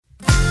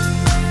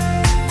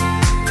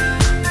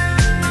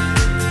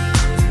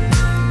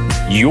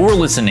You're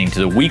listening to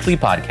the weekly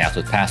podcast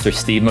with Pastor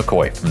Steve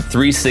McCoy from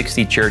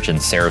 360 Church in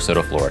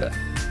Sarasota, Florida.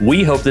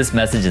 We hope this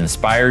message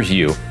inspires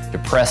you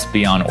to press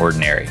beyond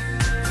ordinary.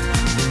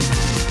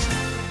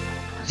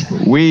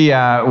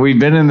 We've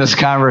been in this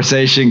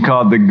conversation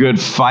called The Good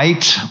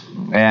Fight,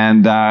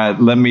 and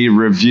let me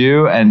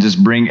review and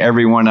just bring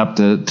everyone up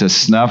to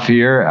snuff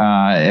here.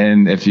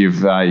 And if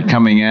you've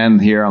coming in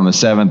here on the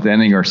seventh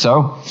inning or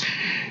so,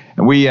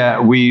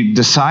 we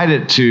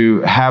decided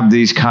to have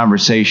these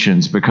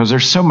conversations because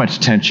there's so much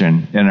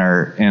tension in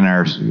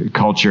our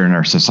culture, in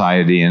our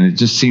society, and it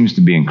just seems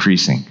to be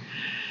increasing.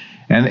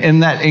 And in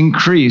that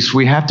increase,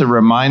 we have to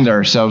remind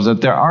ourselves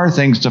that there are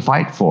things to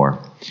fight for.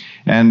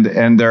 And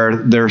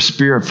their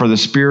spirit for the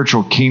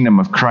spiritual kingdom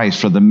of Christ,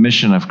 for the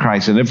mission of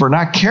Christ. And if we're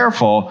not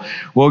careful,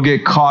 we'll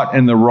get caught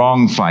in the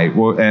wrong fight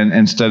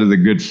instead of the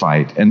good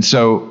fight. And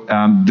so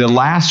the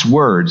last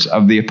words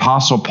of the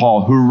Apostle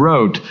Paul, who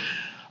wrote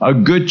a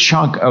good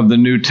chunk of the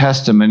New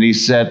Testament, he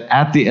said,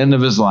 at the end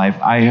of his life,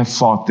 I have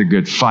fought the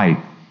good fight.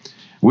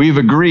 We've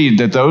agreed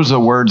that those are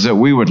words that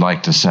we would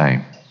like to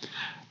say.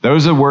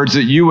 Those are words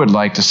that you would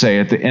like to say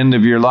at the end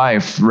of your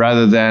life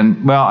rather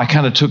than, well, I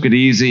kind of took it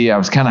easy. I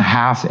was kind of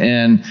half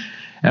in.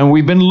 And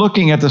we've been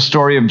looking at the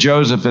story of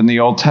Joseph in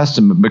the Old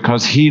Testament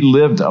because he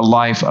lived a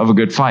life of a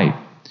good fight.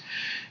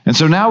 And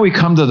so now we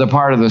come to the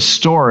part of the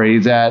story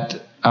that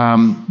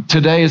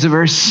today is a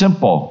very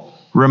simple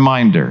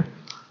reminder.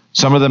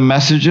 Some of the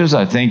messages,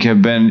 I think,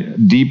 have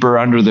been deeper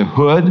under the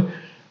hood,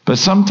 but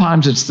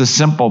sometimes it's the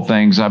simple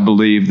things, I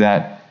believe,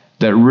 that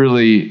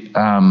really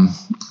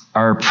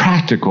are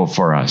practical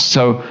for us.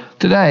 So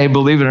today,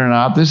 believe it or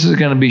not, this is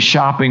going to be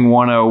Shopping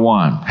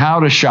 101, how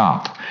to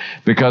shop,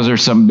 because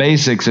there's some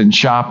basics in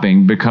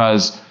shopping,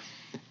 because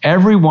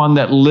everyone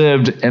that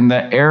lived in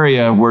the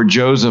area where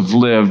Joseph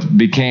lived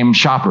became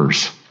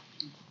shoppers.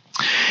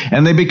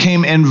 And they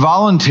became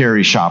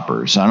involuntary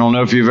shoppers. I don't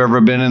know if you've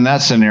ever been in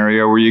that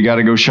scenario where you got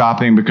to go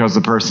shopping because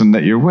the person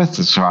that you're with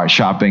is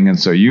shopping, and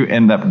so you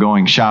end up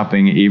going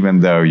shopping even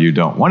though you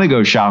don't want to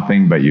go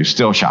shopping, but you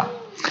still shop.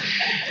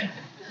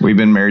 We've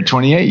been married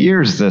 28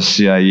 years this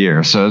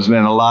year, so there's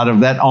been a lot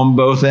of that on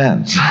both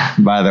ends,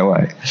 by the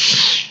way.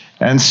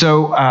 And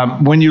so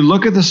when you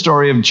look at the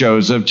story of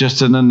Joseph,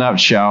 just in a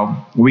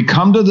nutshell, we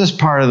come to this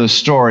part of the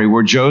story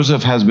where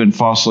Joseph has been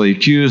falsely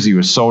accused. He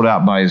was sold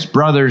out by his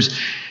brothers.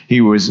 He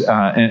was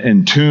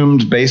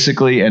entombed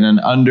basically in an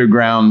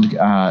underground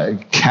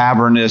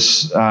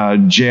cavernous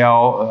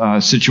jail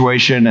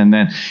situation, and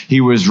then he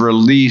was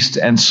released.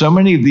 And so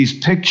many of these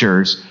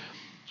pictures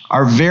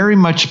are very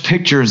much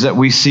pictures that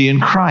we see in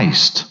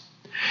Christ.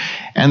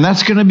 And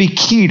that's going to be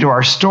key to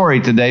our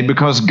story today,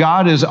 because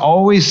God is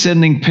always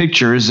sending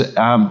pictures in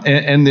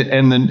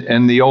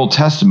the Old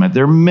Testament.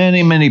 There are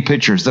many, many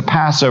pictures. The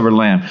Passover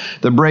lamb,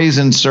 the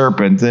brazen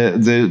serpent,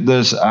 the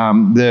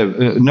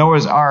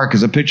Noah's Ark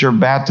is a picture of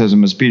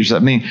baptism, as Peter said.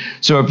 I mean,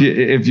 so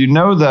if you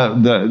know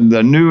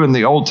the New and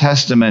the Old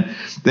Testament,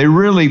 they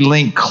really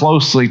link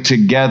closely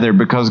together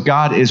because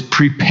God is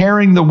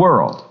preparing the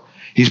world.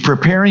 He's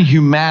preparing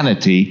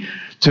humanity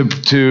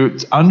to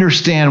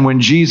understand when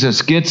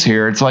Jesus gets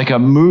here. It's like a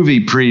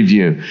movie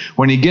preview.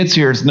 When he gets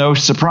here, it's no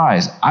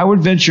surprise. I would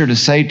venture to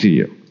say to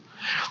you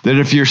that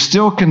if you're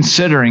still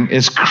considering,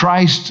 is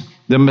Christ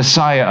the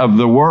Messiah of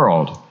the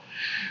world?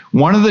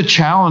 One of the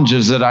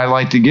challenges that I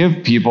like to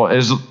give people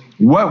is,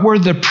 what were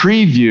the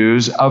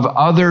previews of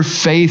other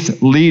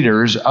faith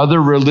leaders,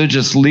 other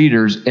religious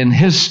leaders in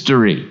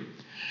history?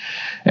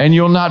 And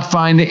you'll not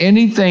find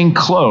anything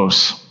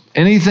close,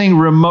 anything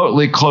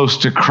remotely close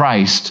to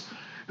Christ,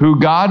 who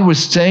God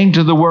was saying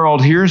to the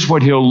world, here's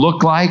what he'll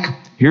look like,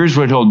 here's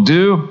what he'll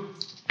do,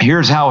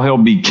 here's how he'll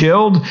be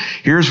killed,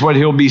 here's what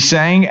he'll be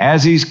saying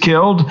as he's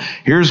killed,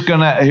 here's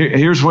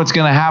what's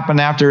gonna happen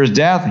after his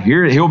death,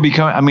 here he'll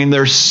become. I mean,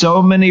 there's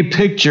so many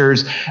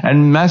pictures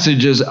and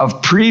messages of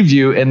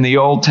preview in the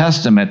Old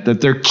Testament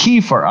that they're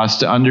key for us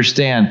to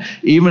understand,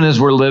 even as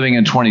we're living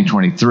in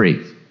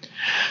 2023.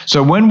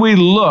 So when we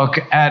look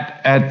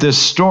at this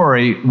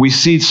story, we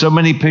see so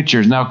many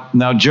pictures.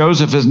 Now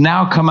Joseph has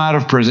now come out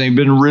of prison. He's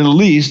been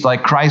released,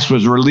 like Christ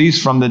was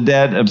released from the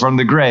dead, from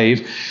the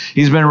grave.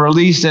 He's been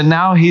released, and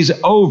now he's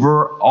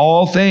over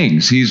all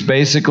things. He's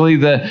basically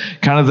the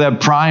kind of the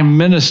prime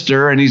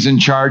minister, and he's in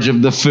charge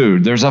of the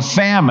food. There's a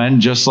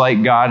famine, just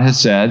like God has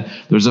said.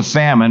 There's a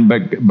famine,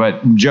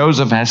 but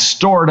Joseph has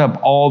stored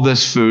up all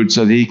this food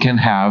so that he can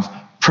have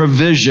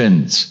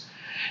provisions.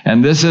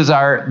 And this is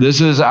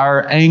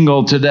our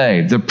angle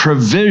today, the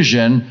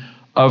provision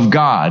of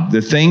God,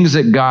 the things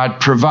that God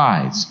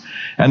provides.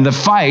 And the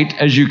fight,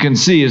 as you can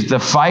see, is the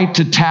fight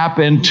to tap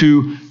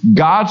into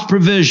God's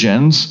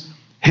provisions,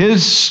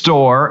 his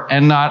store,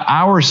 and not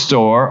our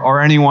store or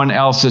anyone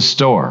else's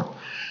store.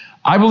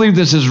 I believe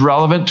this is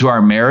relevant to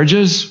our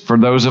marriages, for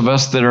those of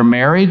us that are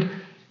married.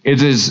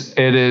 It is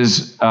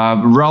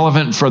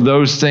relevant for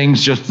those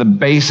things, just the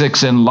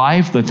basics in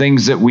life, the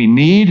things that we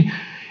need.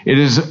 It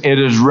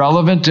is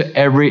relevant to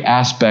every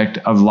aspect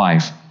of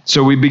life.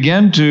 So we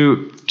begin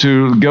to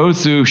go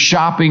through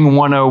Shopping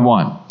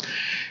 101.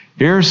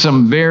 Here's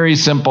some very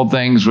simple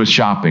things with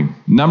shopping.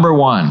 Number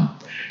one,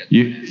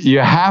 you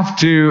have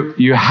to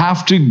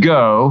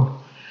go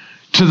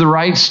to the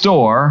right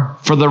store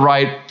for the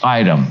right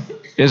item.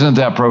 Isn't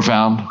that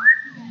profound?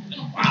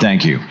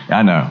 Thank you.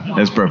 I know,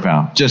 it's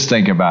profound. Just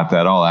think about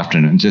that all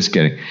afternoon. Just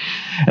kidding.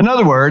 In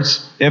other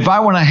words, if I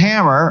want a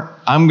hammer,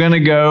 I'm going to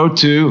go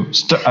to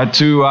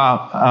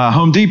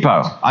Home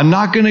Depot. I'm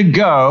not going to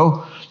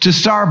go to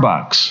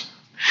Starbucks.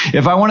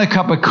 If I want a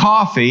cup of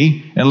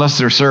coffee, unless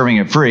they're serving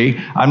it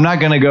free, I'm not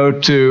going to go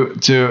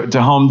to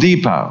Home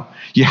Depot.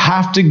 You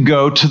have to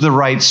go to the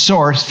right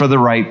source for the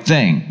right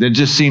thing. It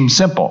just seems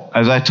simple.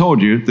 As I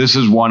told you, this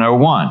is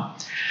 101.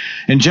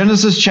 In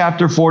Genesis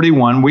chapter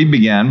 41, we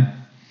begin,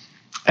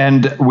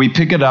 and we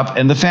pick it up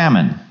in the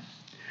famine.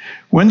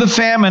 When the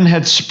famine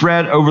had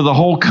spread over the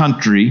whole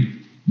country,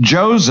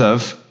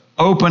 Joseph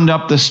opened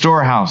up the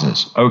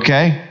storehouses.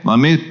 Okay, let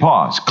me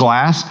pause.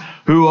 Class,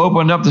 who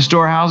opened up the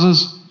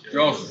storehouses?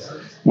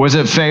 Joseph. Was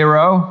it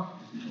Pharaoh?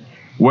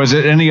 Was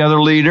it any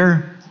other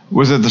leader?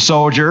 Was it the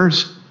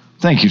soldiers?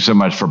 Thank you so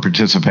much for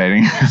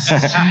participating.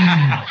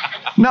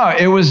 No,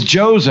 it was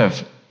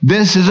Joseph.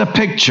 This is a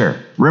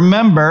picture.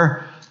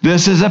 Remember,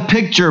 this is a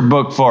picture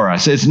book for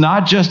us. It's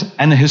not just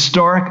an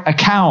historic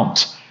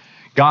account.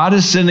 God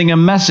is sending a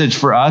message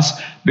for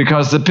us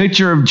because the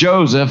picture of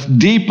Joseph,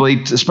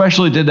 deeply,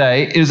 especially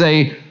today, is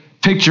a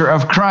picture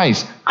of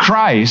Christ.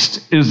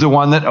 Christ is the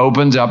one that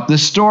opens up the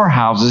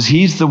storehouses.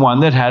 He's the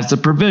one that has the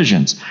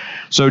provisions.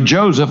 So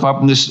Joseph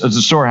opened the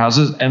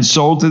storehouses and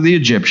sold to the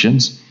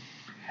Egyptians.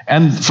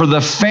 And for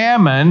the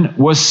famine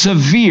was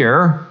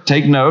severe,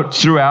 take note,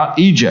 throughout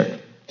Egypt.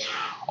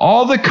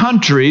 All the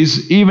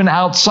countries, even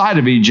outside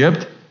of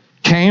Egypt,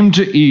 came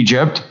to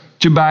Egypt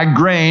to buy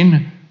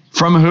grain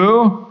from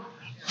who?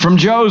 From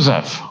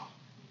Joseph.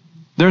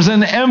 There's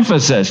an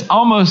emphasis,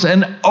 almost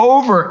an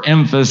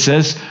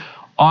overemphasis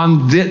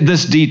on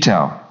this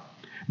detail.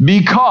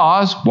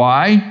 Because,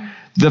 why?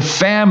 The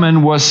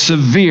famine was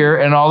severe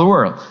in all the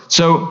world.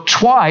 So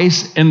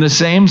twice in the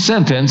same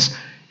sentence,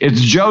 it's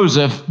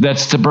Joseph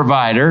that's the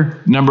provider,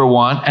 number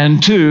one,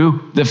 and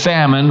two, the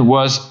famine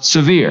was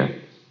severe.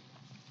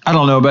 I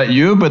don't know about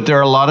you, but there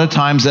are a lot of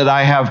times that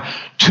I have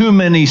too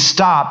many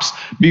stops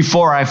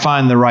before I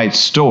find the right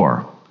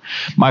store.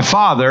 My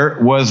father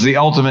was the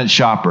ultimate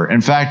shopper. In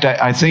fact,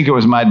 I think it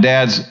was my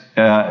dad's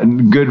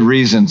good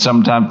reason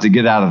sometimes to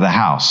get out of the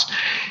house.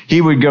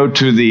 He would go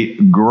to the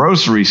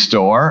grocery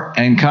store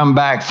and come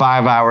back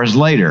 5 hours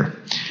later.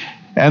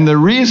 And the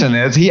reason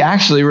is he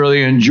actually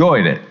really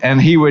enjoyed it.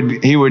 And he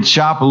would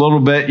shop a little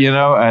bit,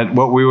 at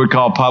what we would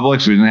call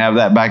Publix. We didn't have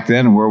that back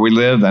then where we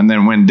lived. And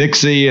then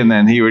Winn-Dixie, and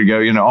then he would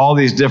go, all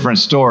these different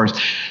stores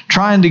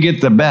trying to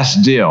get the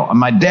best deal. And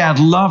my dad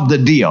loved the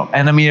deal.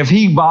 And I mean, if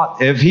he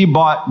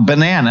bought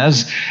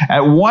bananas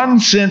at 1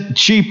 cent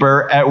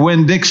cheaper at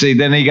Winn-Dixie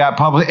than he got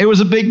Publix, it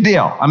was a big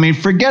deal. I mean,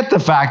 forget the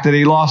fact that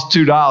he lost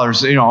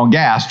 $2, on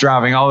gas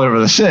driving all over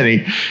the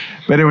city,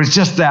 but it was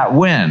just that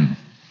win.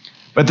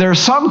 But there are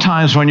some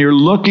times when you're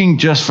looking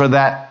just for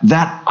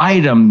that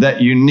item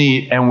that you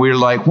need, and we're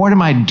like, what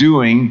am I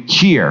doing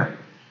here?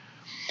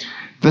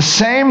 The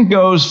same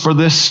goes for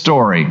this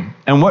story.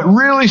 And what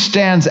really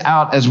stands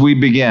out as we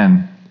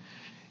begin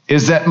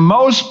is that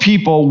most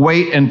people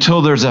wait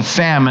until there's a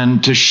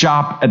famine to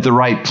shop at the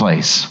right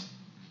place.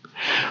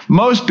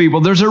 Most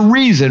people, there's a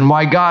reason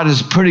why God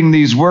is putting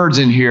these words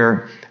in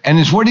here, and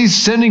it's what he's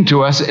sending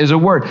to us is a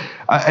word,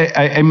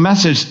 a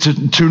message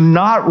to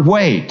not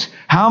wait.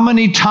 How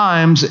many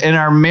times in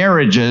our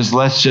marriages,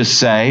 let's just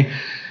say,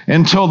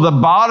 until the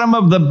bottom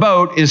of the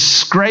boat is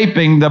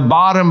scraping the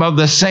bottom of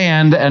the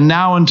sand and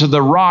now into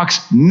the rocks,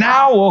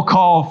 now we'll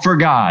call for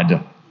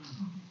God.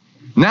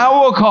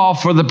 Now we'll call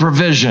for the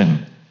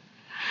provision.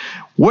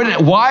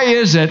 Why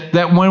is it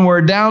that when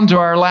we're down to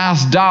our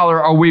last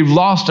dollar or we've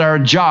lost our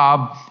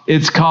job,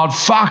 it's called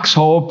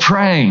foxhole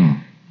praying?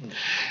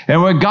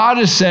 And what God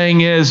is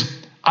saying is,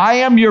 I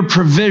am your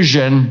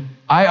provision.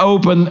 I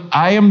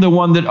am the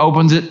one that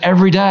opens it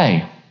every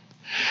day.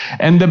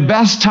 And the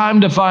best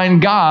time to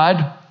find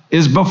God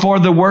is before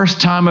the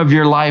worst time of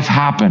your life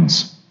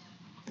happens.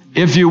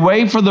 If you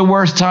wait for the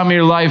worst time of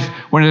your life,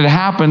 when it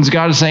happens,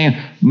 God is saying,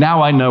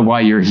 now I know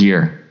why you're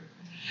here.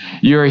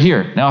 You're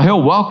here. Now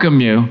he'll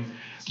welcome you,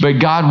 but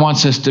God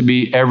wants us to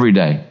be every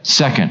day.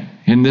 Second,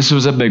 and this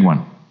was a big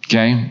one,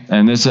 okay?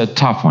 And this is a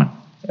tough one.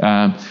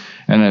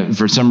 And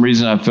for some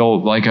reason, I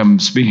feel like I'm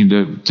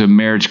speaking to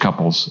marriage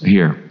couples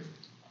here.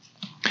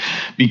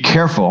 Be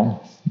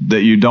careful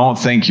that you don't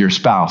think your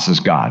spouse is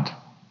God.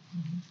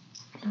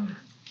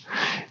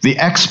 The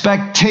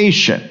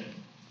expectation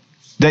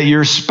that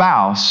your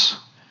spouse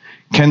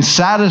can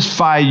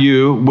satisfy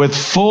you with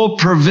full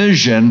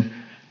provision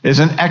is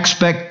an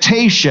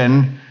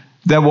expectation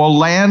that will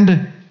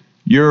land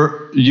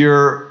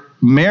your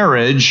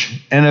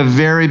marriage in a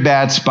very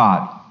bad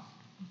spot.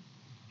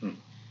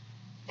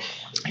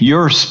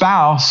 Your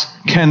spouse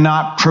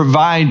cannot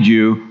provide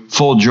you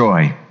full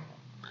joy.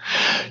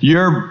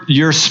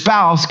 Your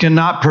spouse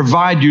cannot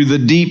provide you the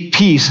deep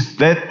peace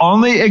that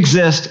only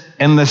exists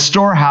in the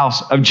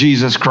storehouse of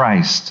Jesus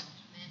Christ.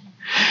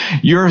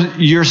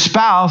 Your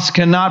spouse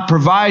cannot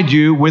provide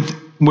you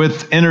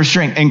with inner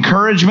strength.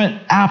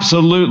 Encouragement,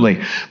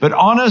 absolutely. But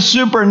on a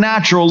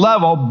supernatural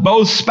level,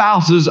 both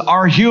spouses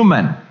are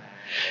human.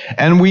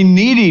 And we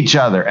need each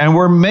other, and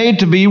we're made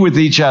to be with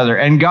each other.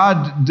 And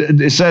God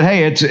said,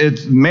 hey,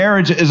 it's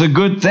marriage is a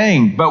good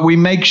thing, but we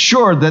make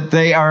sure that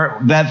they are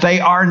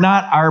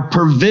not our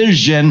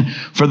provision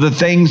for the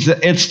things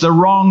that it's the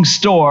wrong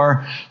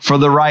store for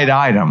the right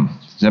item.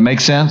 Does that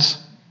make sense?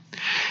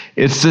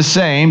 It's the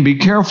same. Be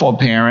careful,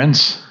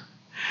 parents,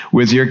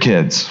 with your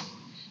kids.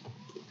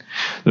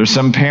 There's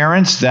some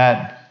parents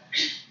that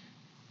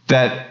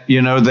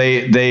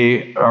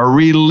they are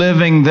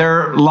reliving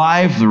their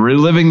life,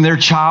 reliving their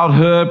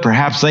childhood.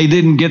 Perhaps they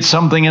didn't get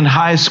something in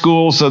high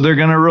school, so they're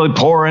going to really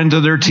pour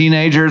into their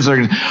teenagers,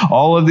 or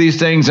all of these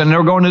things, and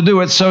they're going to do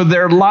it so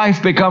their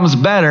life becomes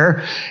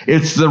better.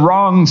 It's the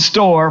wrong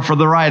store for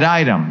the right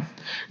item.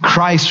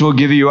 Christ will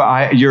give you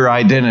your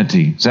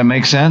identity. Does that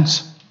make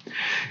sense?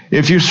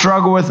 If you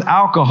struggle with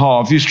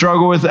alcohol, if you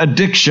struggle with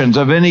addictions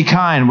of any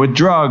kind, with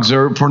drugs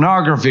or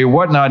pornography or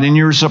whatnot in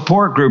your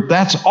support group,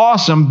 that's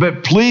awesome,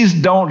 but please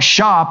don't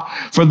shop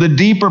for the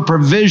deeper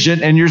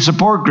provision in your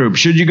support group.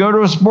 Should you go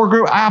to a support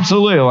group?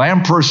 Absolutely. I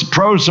am pro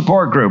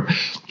support group.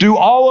 Do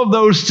all of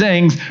those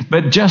things,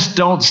 but just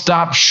don't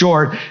stop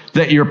short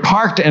that you're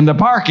parked in the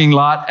parking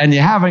lot and you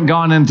haven't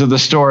gone into the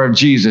store of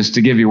Jesus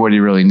to give you what he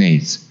really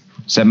needs.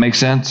 Does that make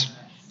sense?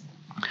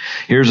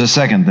 Here's a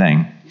second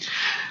thing.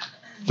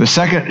 The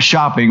second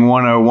shopping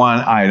 101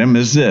 item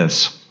is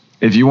this.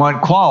 If you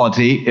want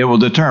quality, it will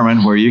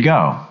determine where you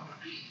go.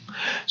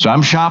 So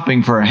I'm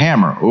shopping for a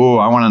hammer. Oh,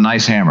 I want a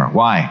nice hammer.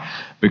 Why?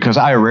 Because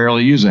I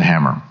rarely use a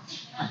hammer.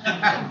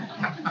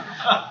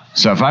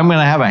 So if I'm going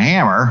to have a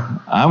hammer,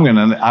 I'm going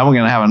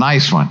to have a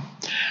nice one.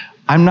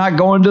 I'm not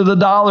going to the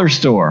dollar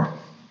store.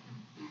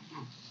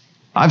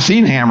 I've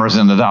seen hammers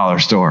in the dollar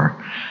store.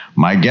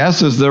 My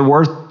guess is they're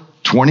worth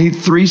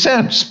 23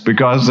 cents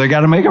because they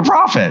got to make a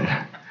profit.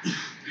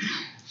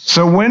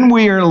 So when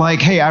we are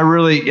like, hey, I'm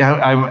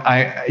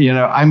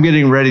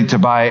getting ready to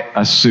buy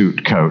a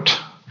suit coat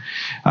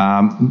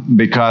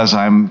because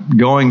I'm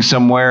going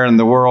somewhere in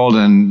the world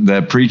and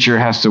the preacher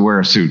has to wear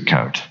a suit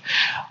coat.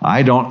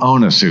 I don't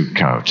own a suit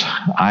coat.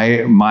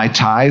 My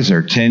ties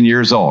are 10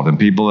 years old, and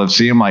people have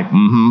seen them like,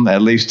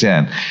 at least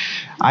 10.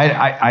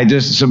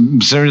 As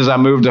soon as I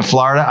moved to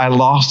Florida, I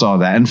lost all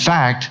that. In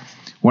fact,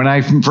 when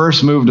I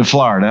first moved to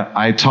Florida,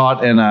 I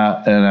taught in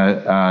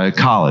a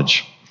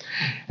college.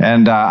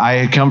 And I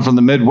had come from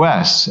the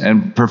Midwest,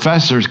 and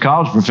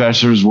college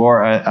professors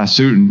wore a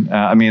shirt and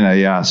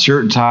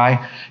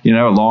tie,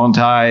 a long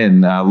tie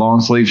and a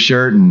long sleeve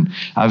shirt. And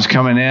I was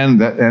coming in,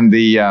 and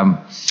the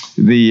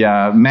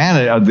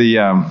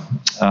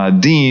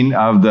dean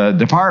of the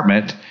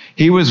department,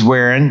 he was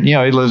wearing, he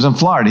lives in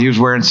Florida. He was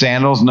wearing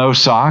sandals, no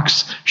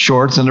socks,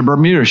 shorts, and a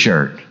Bermuda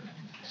shirt.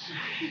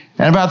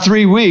 And about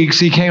 3 weeks,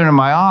 he came into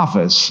my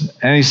office,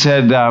 and he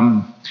said,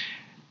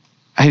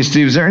 hey,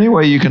 Steve, is there any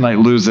way you can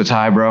lose the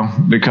tie, bro?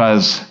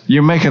 Because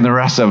you're making the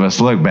rest of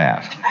us look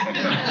bad.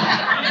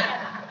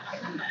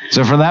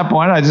 So from that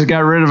point, I just got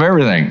rid of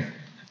everything.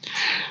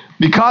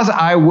 Because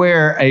I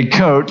wear a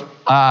coat,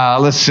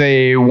 let's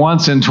say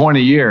once in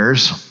 20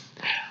 years,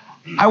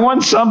 I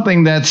want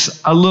something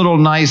that's a little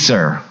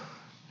nicer.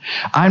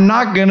 I'm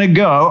not going to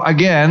go,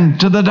 again,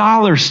 to the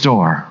dollar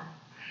store.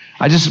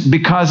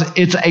 Because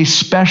it's a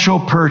special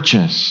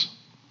purchase.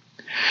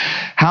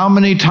 How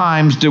many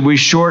times do we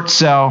short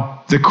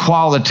sell the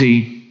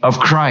quality of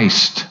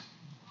Christ?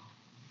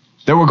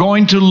 That we're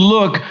going to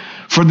look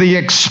for the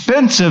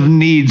expensive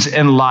needs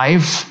in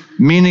life,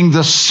 meaning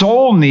the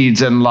soul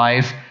needs in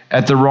life,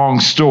 at the wrong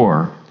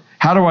store.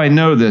 How do I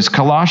know this?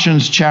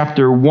 Colossians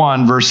chapter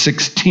 1, verse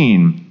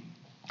 16.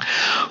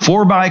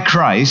 For by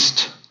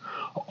Christ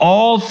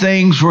all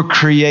things were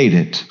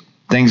created,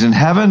 things in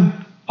heaven,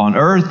 on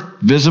earth,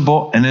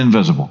 visible and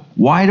invisible.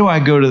 Why do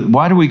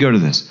we go to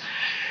this?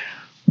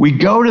 We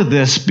go to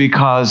this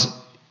because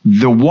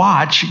the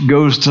watch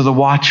goes to the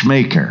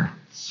watchmaker.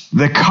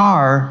 The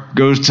car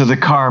goes to the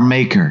car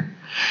maker.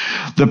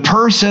 The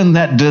person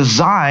that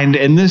designed,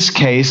 in this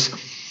case,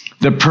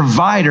 the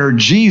provider,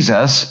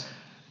 Jesus,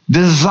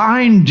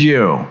 designed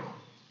you.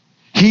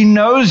 He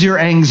knows your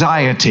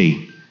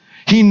anxiety.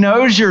 He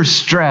knows your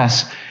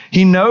stress.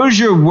 He knows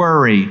your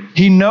worry.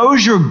 He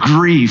knows your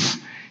grief.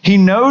 He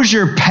knows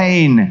your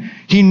pain.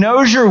 He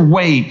knows your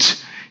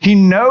weight. He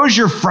knows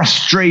your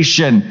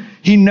frustration.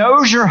 He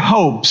knows your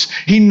hopes.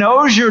 He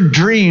knows your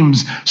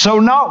dreams.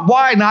 So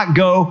why not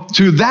go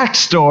to that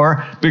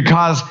store?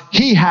 Because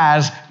he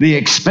has the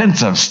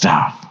expensive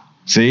stuff.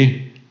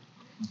 See?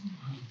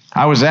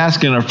 I was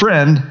asking a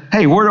friend,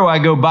 hey, where do I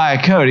go buy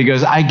a coat? He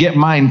goes, I get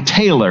mine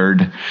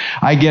tailored.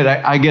 I get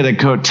a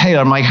coat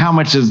tailored. I'm like, how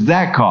much does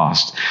that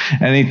cost?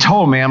 And he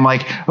told me, I'm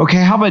like,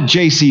 okay, how about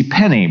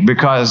JCPenney?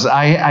 Because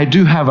I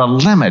do have a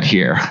limit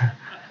here.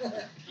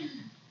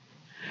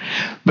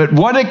 But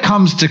when it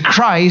comes to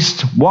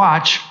Christ,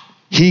 watch,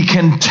 he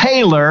can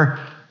tailor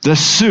the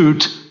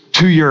suit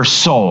to your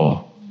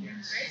soul.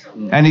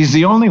 And he's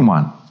the only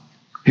one.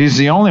 He's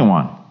the only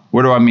one.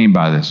 What do I mean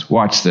by this?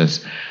 Watch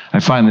this. I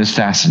find this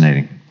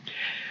fascinating.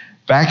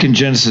 Back in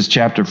Genesis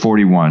chapter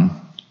 41,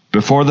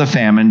 before the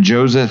famine,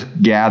 Joseph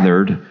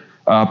gathered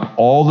up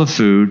all the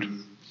food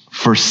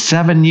for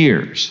 7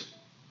 years.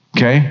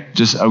 Okay?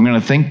 I'm going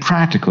to think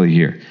practically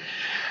here.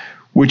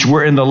 Which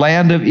were in the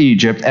land of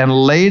Egypt, and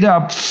laid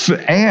up food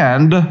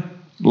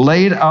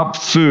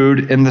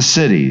in the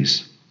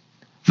cities.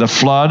 The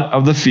flood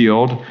of the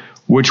field,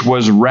 which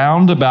was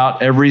round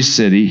about every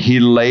city, he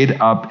laid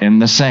up in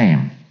the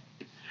same.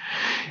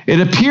 It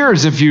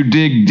appears, if you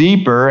dig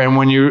deeper, and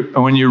when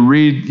you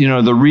read,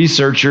 the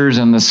researchers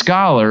and the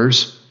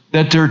scholars,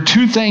 that there are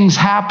two things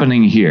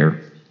happening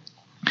here.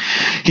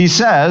 He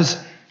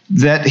says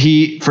that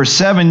for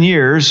 7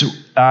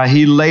 years,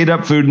 he laid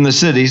up food in the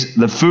cities,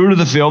 the food of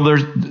the field.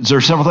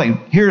 There's several things.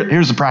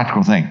 Here's the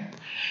practical thing.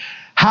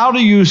 How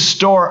do you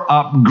store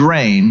up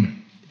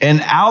grain in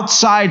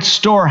outside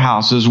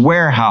storehouses,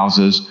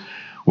 warehouses,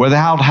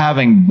 without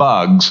having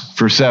bugs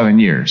for 7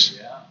 years?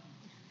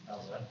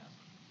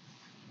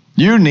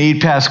 You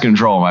need pest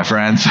control, my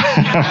friends.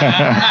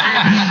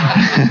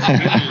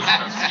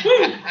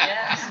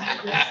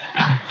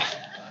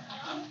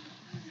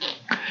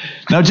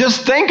 Now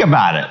just think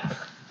about it.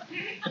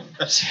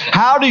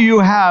 How do you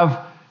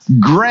have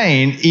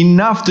grain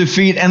enough to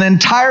feed an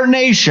entire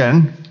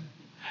nation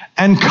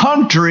and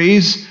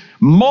countries,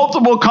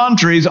 multiple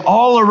countries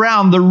all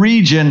around the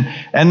region,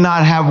 and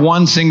not have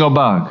one single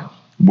bug?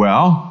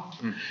 Well,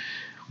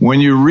 when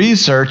you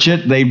research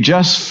it, they've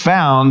just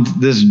found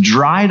this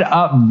dried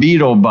up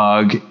beetle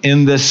bug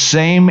in the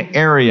same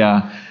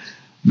area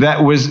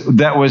that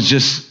was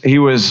just, he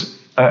was,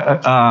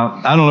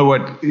 I don't know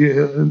what,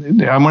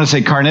 I want to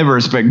say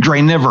carnivorous, but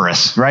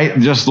grainivorous, right?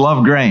 Just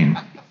love grain.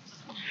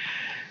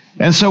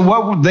 And so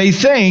what they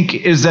think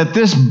is that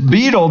this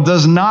beetle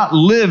does not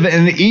live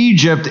in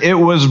Egypt. It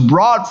was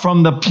brought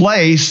from the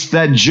place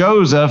that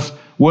Joseph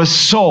was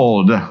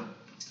sold.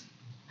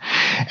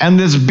 And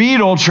this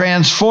beetle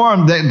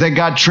transformed, that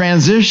got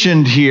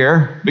transitioned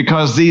here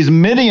because these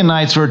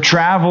Midianites were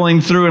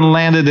traveling through and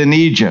landed in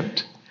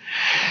Egypt.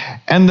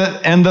 And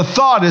the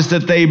thought is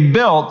that they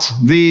built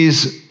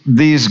these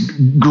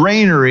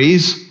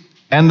granaries,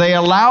 and they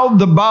allowed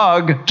the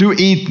bug to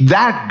eat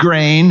that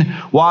grain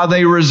while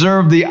they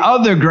reserved the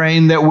other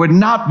grain that would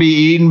not be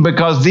eaten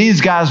because these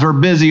guys were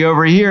busy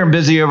over here and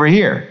busy over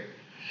here.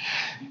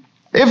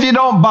 If you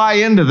don't buy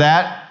into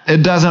that,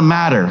 it doesn't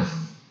matter.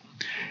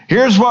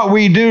 Here's what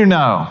we do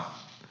know.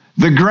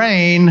 The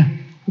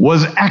grain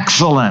was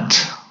excellent.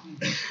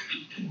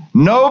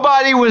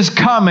 Nobody was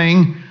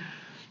coming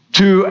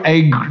to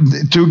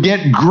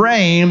get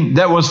grain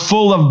that was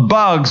full of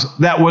bugs,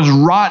 that was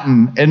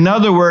rotten. In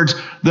other words,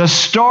 the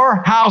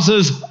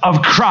storehouses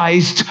of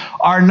Christ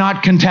are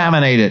not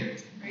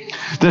contaminated.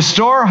 The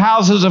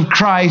storehouses of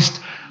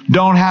Christ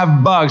don't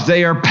have bugs.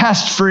 They are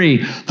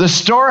pest-free. The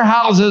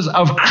storehouses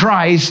of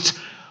Christ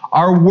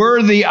are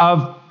worthy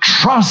of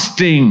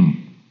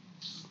trusting.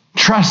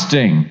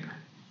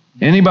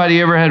 Anybody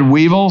ever had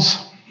weevils?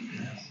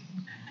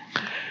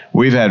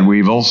 We've had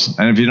weevils,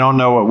 and if you don't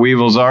know what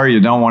weevils are, you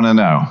don't want to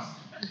know.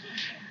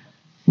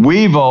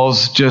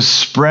 Weevils just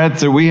spread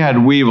through. We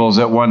had weevils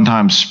at one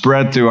time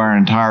spread through our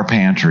entire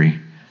pantry.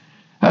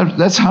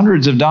 That's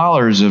hundreds of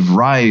dollars of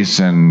rice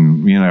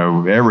and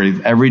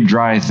every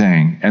dry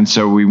thing. And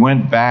so we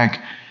went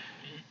back,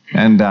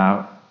 and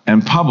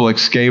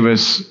Publix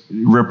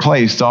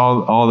replaced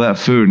all that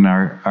food in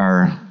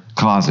our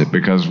closet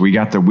because we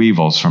got the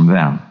weevils from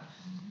them.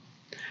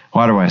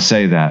 Why do I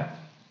say that?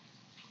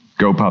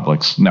 Go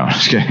Publix. No, I'm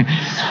just kidding.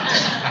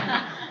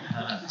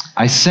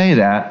 I say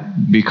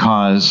that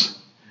because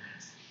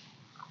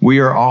we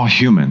are all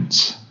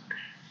humans.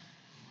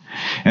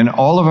 And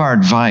all of our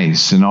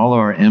advice and all of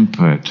our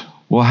input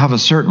will have a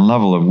certain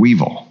level of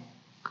weevil.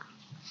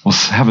 We'll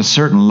have a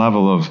certain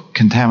level of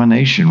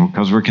contamination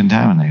because we're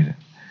contaminated.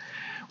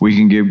 We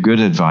can give good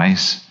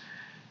advice,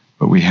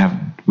 but we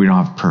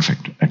don't have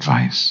perfect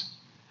advice.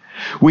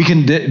 We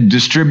can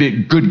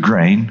distribute good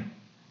grain,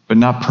 but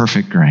not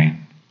perfect grain.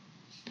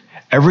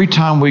 Every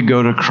time we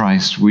go to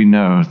Christ, we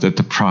know that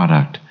the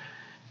product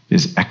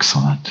is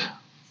excellent.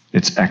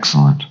 It's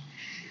excellent.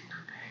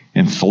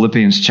 In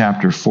Philippians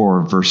chapter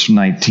 4, verse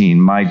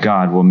 19, my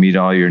God will meet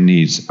all your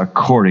needs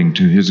according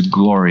to his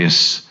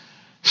glorious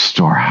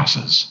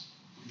storehouses,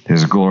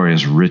 his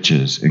glorious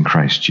riches in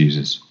Christ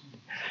Jesus.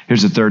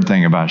 Here's the third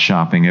thing about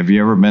shopping. Have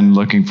you ever been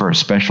looking for a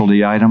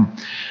specialty item?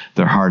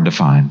 They're hard to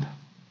find.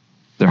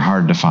 They're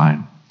hard to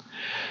find.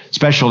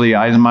 Specialty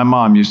items, my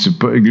mom used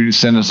to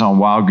send us on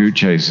wild goose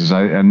chases.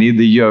 I need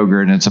the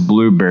yogurt, and it's a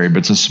blueberry, but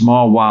it's a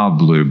small wild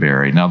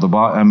blueberry. Now,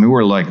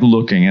 we're like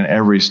looking at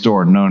every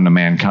store known to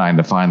mankind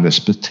to find this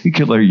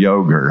particular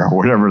yogurt or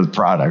whatever the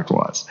product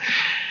was.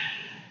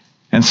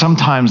 And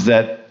sometimes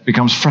that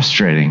becomes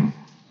frustrating.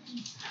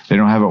 They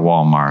don't have it at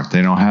Walmart.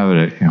 They don't have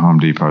it at Home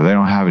Depot. They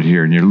don't have it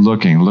here. And you're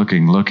looking. And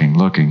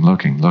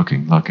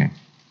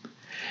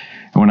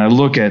when I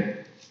look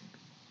at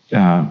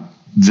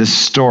this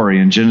story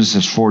in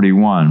Genesis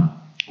 41,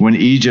 when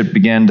Egypt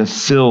began to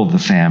feel the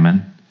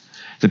famine,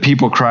 the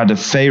people cried to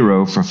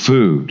Pharaoh for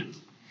food.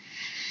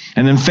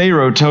 And then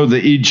Pharaoh told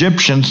the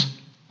Egyptians,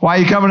 why are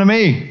you coming to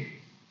me?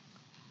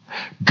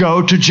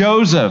 Go to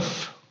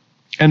Joseph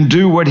and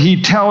do what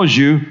he tells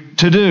you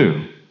to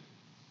do.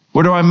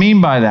 What do I mean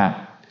by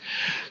that?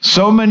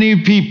 So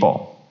many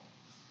people,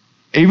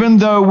 even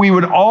though we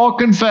would all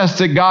confess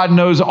that God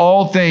knows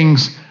all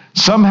things,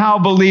 somehow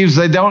believes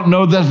they don't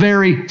know the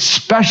very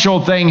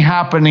special thing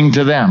happening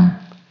to them.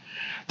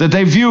 That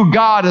they view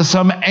God as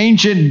some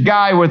ancient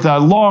guy with a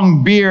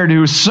long beard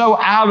who's so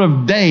out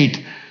of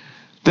date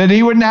that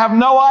he wouldn't have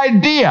no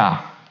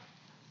idea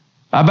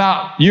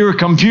about your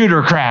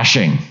computer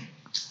crashing.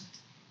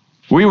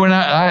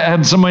 I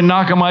had somebody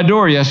knock on my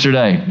door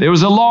yesterday. It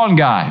was a lawn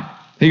guy.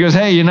 He goes,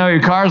 hey, you know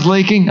your car's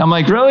leaking? I'm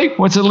like, really?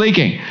 What's it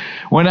leaking?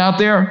 Went out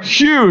there,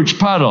 huge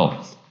puddle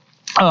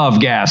of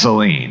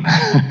gasoline.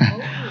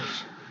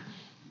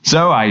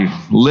 So I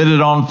lit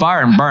it on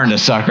fire and burned a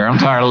sucker. I'm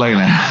tired of looking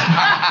at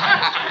it.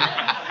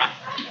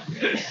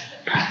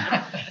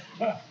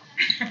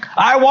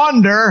 I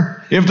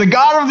wonder if the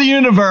God of the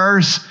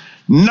universe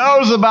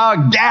knows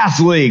about gas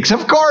leaks.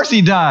 Of course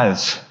he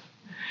does.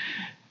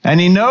 And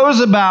he knows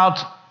about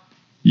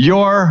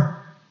your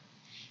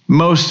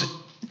most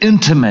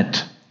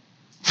intimate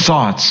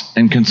thoughts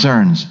and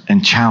concerns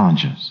and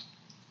challenges.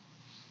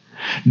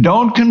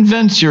 Don't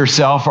convince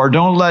yourself, or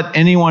don't let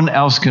anyone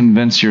else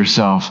convince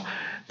yourself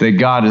that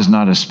God is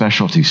not a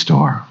specialty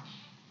store.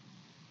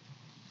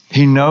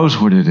 He knows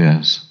what it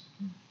is.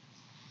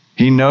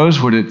 He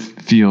knows what it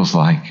feels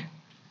like.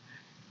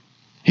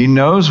 He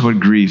knows what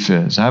grief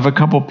is. I have a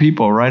couple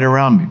people right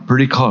around me,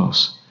 pretty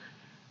close,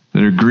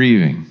 that are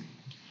grieving.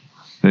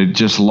 They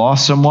just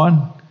lost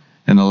someone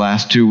in the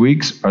last 2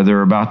 weeks, or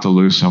they're about to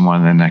lose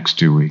someone in the next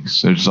 2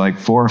 weeks. There's like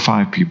 4 or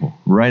 5 people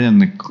right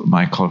in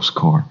my close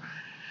core.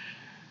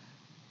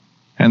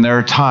 And there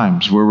are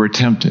times where we're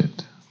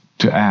tempted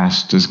to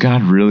ask, does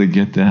God really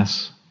get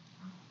this?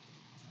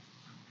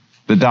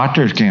 The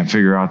doctors can't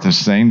figure out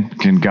this thing.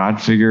 Can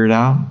God figure it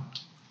out?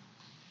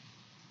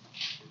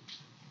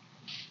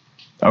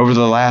 Over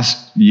the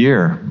last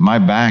year, my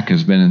back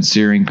has been in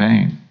searing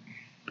pain.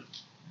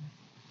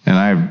 And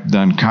I've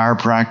done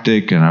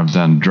chiropractic and I've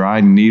done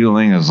dry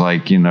needling as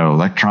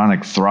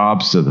electronic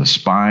throbs to the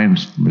spine.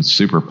 It's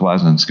super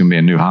pleasant. It's going to be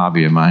a new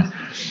hobby of mine.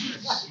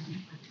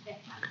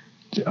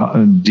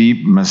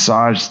 Deep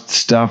massage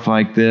stuff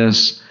like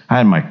this. I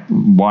had my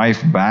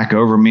wife back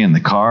over me in the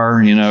car,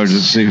 to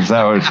see if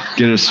that would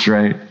get us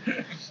straight.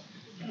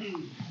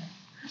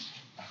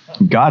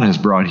 God has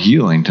brought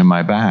healing to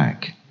my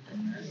back.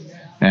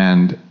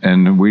 And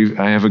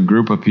I have a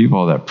group of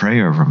people that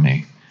pray over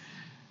me.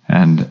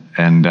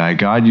 And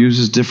God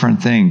uses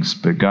different things,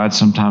 but God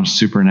sometimes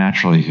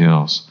supernaturally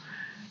heals.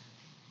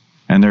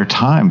 And there are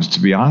times, to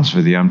be honest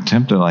with you, I'm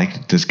tempted,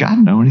 does God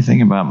know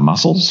anything about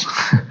muscles?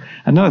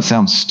 I know it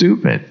sounds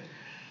stupid,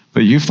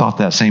 but you've thought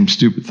that same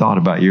stupid thought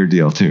about your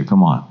deal too.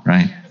 Come on,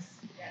 right?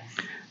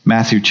 Yes.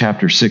 Matthew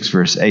chapter 6,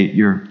 verse 8,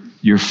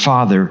 your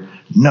Father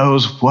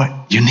knows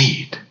what you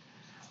need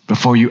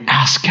before you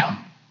ask him.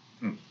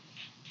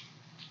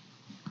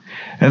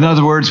 In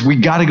other words, we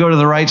got to go to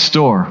the right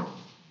store.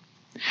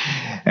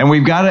 And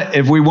we've got to,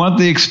 if we want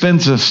the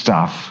expensive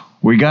stuff,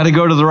 we got to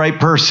go to the right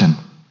person.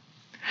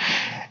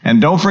 And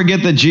don't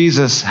forget that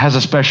Jesus has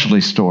a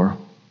specialty store.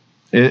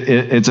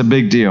 It's a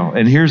big deal.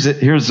 And here's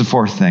the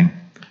fourth thing.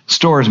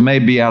 Stores may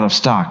be out of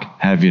stock.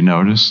 Have you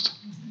noticed?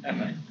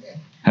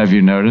 Have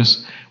you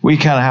noticed? We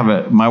kind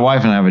of my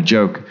wife and I have a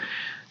joke.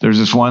 There's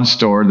this one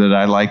store that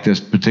I like this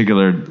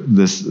particular,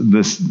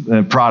 this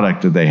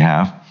product that they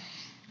have.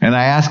 And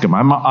I ask them,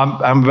 I'm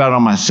about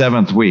on my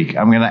 7th week.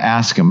 I'm going to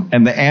ask them.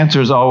 And the answer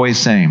is always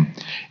same.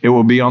 It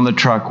will be on the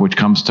truck, which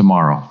comes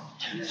tomorrow.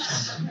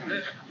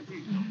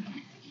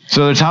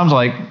 So there are times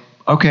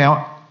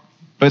okay,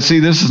 but see,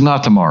 this is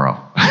not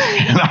tomorrow.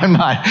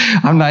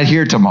 I'm not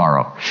here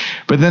tomorrow.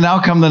 But then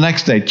I'll come the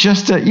next day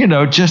just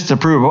to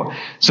prove.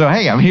 So,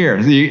 hey, I'm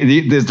here.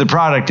 There's the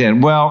product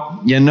in.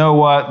 Well, you know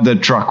what? The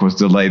truck was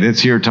delayed.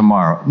 It's here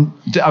tomorrow.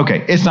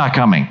 Okay, it's not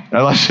coming.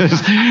 Let's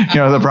just,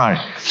 the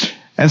product.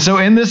 And so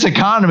in this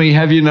economy,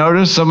 have you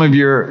noticed some of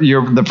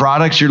the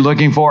products you're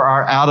looking for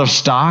are out of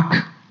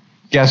stock?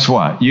 Guess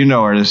what? You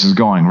know where this is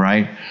going,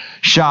 right?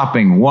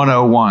 Shopping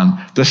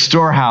 101. The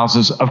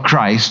storehouses of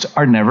Christ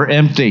are never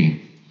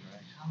empty.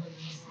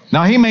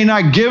 Now, he may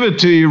not give it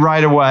to you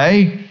right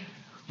away.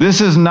 This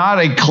is not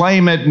a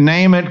claim it,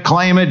 name it,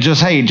 claim it,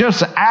 just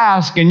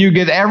ask and you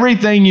get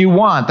everything you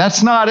want.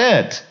 That's not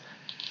it.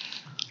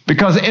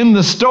 Because in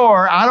the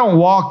store, I don't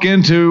walk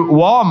into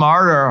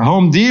Walmart or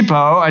Home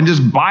Depot and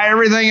just buy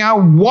everything I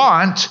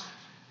want.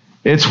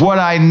 It's what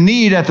I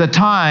need at the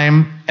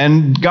time.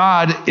 And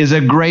God is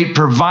a great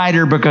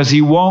provider because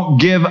he won't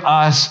give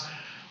us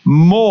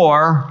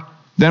more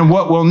than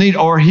what we'll need,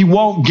 or he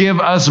won't give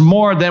us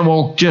more than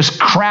will just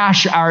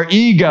crash our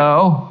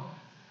ego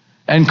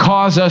and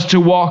cause us to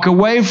walk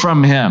away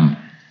from him.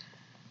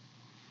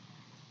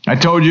 I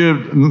told you,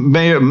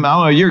 I don't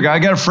know, a year ago, I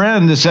got a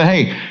friend that said,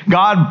 hey,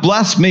 God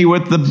blessed me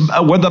with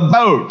a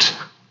boat.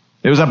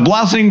 It was a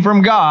blessing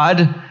from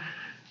God,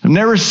 I've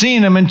never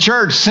seen him in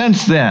church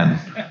since then.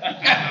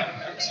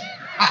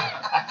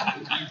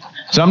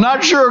 So I'm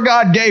not sure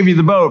God gave you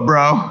the boat,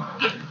 bro.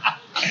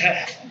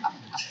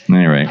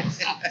 Anyway.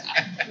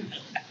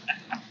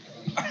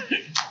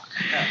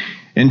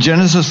 In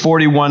Genesis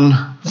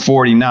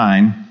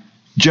 41:49,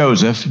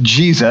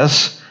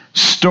 Jesus,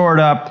 stored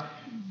up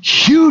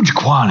huge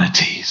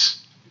quantities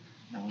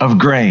of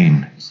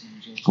grain,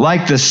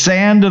 like the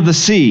sand of the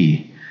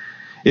sea.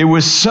 It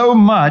was so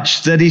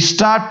much that he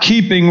stopped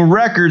keeping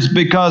records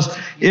because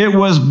it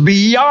was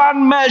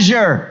beyond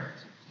measure.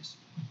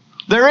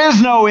 There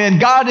is no end.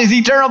 God is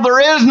eternal.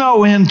 There is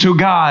no end to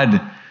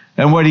God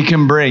and what he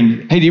can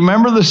bring. Hey, do you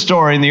remember the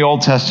story in the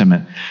Old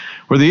Testament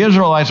where the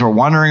Israelites were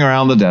wandering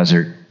around the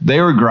desert? They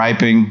were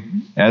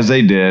griping, as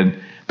they did,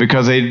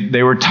 because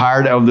they were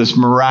tired of this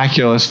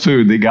miraculous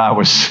food that God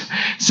was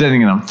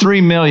sending them.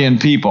 3 million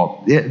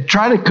people.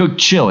 Try to cook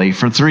chili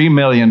for 3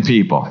 million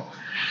people.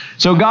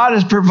 So God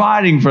is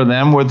providing for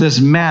them with this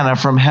manna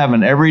from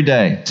heaven every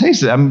day.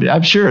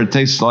 I'm sure it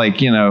tastes like,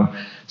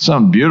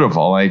 something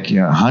beautiful, like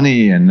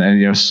honey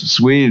and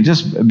sweet,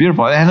 just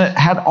beautiful. And it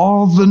had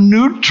all the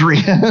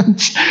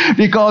nutrients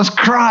because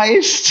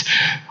Christ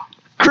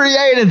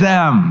created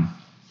them.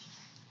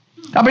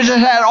 I bet it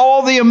had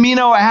all the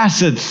amino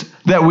acids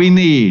that we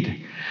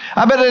need.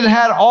 I bet it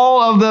had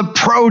all of the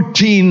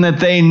protein that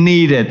they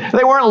needed.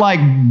 They weren't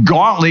like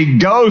gauntly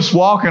ghosts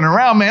walking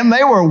around, man.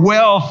 They were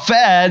well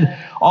fed,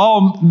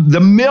 all the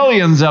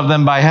millions of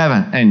them by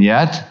heaven. And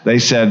yet they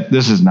said,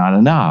 this is not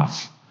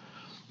enough.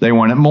 They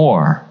wanted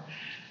more.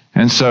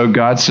 And so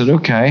God said,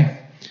 okay,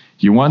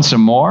 you want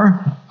some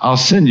more? I'll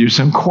send you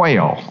some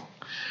quail.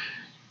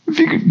 If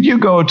you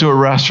go to a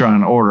restaurant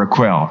and order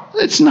quail,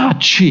 it's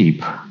not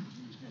cheap.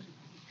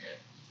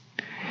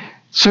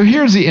 So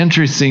here's the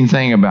interesting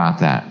thing about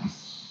that.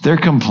 They're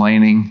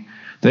complaining.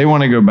 They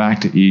want to go back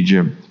to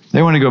Egypt.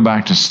 They want to go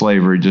back to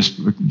slavery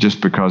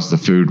just because the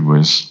food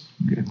was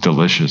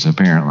delicious,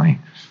 apparently.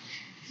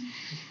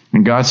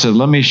 And God said,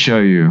 let me show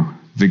you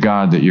the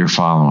God that you're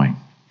following.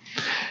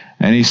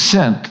 And he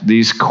sent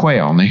these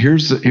quail. Now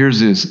here's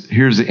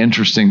the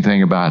interesting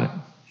thing about it.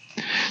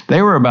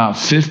 They were about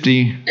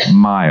 50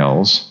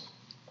 miles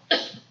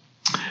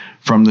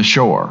from the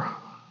shore,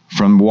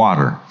 from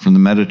water, from the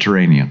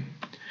Mediterranean.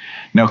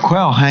 Now,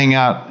 quail hang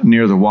out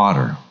near the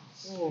water.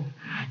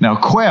 Now,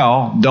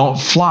 quail don't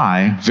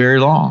fly very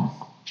long.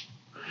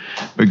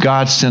 But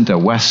God sent a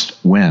west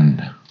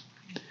wind.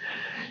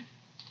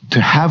 To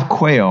have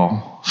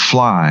quail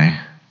fly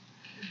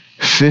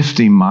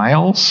 50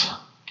 miles,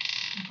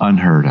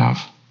 unheard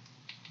of.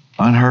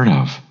 Unheard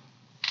of.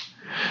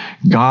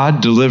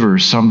 God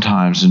delivers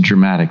sometimes in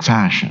dramatic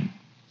fashion.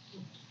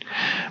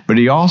 But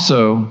he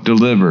also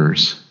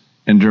delivers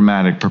in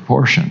dramatic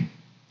proportion.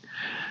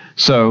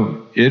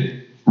 So it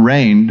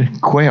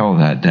rained quail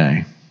that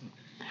day.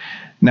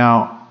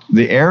 Now,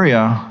 the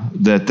area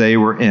that they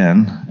were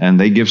in, and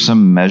they give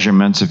some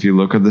measurements. If you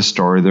look at the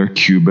story, they're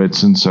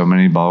cubits and so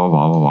many blah, blah,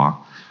 blah, blah, blah.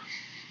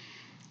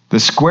 The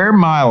square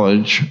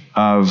miles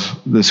of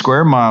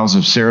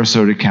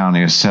Sarasota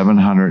County is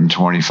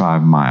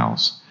 725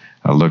 miles.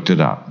 I looked it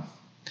up.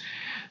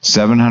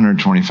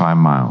 725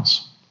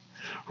 miles.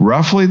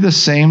 Roughly the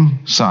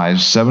same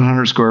size,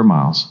 700 square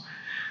miles.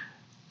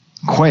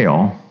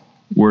 Quail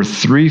were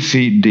 3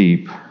 feet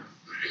deep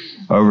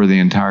over the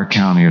entire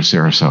county of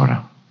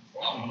Sarasota.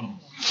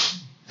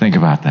 Think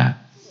about that.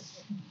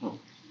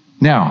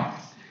 Now,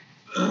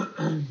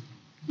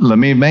 let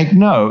me make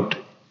note,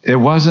 it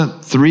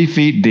wasn't 3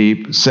 feet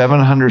deep,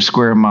 700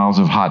 square miles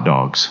of hot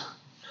dogs.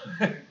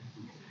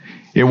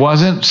 It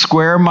wasn't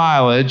square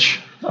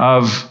mileage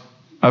of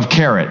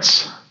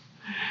carrots.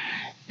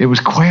 It was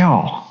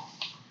quail.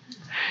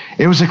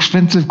 It was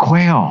expensive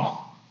quail.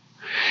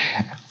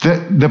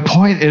 The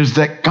point is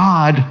that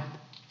God,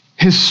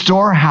 his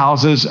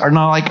storehouses are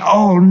not like,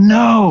 oh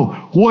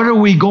no, what are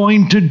we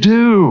going to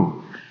do?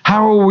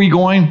 How are we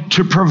going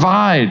to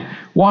provide?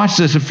 Watch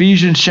this,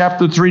 Ephesians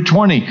chapter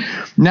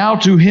 3:20. Now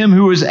to him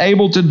who is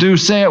able to do,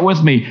 say it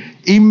with me,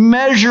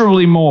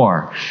 immeasurably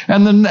more.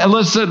 And then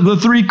let's the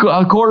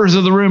 3/4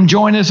 of the room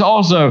join us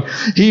also.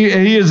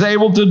 He is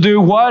able to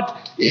do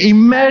what?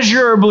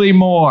 Immeasurably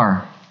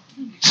more.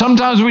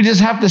 Sometimes we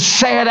just have to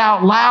say it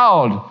out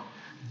loud.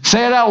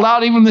 Say it out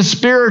loud, even in the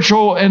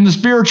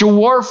spiritual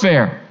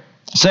warfare.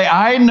 Say,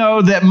 I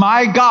know that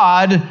my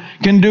God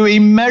can do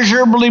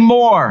immeasurably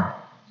more.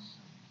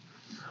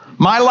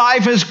 My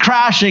life is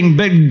crashing,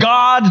 but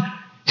God,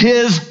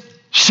 his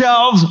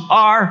shelves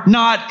are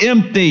not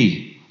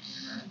empty.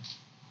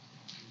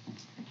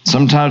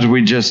 Sometimes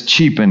we just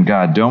cheapen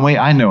God, don't we?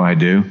 I know I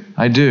do.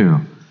 I do.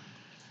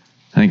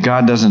 I think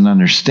God doesn't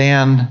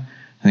understand.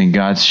 I think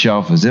God's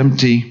shelf is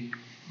empty.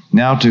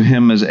 Now to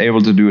him is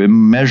able to do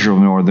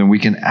immeasurably more than we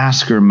can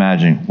ask or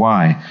imagine.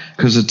 Why?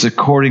 Because it's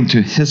according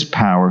to his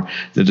power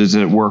that is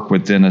at work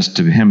within us.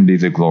 To him be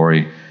the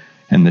glory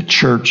in the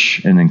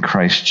church and in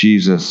Christ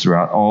Jesus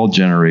throughout all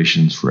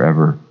generations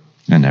forever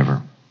and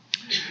ever.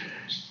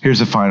 Here's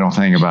the final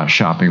thing about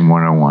Shopping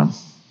 101.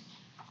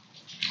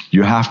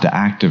 You have to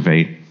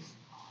activate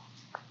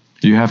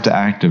You have to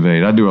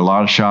activate. I do a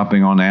lot of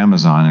shopping on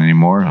Amazon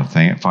anymore. I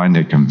find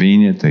it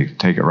convenient. They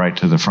take it right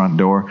to the front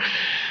door.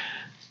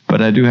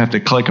 But I do have to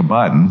click a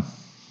button.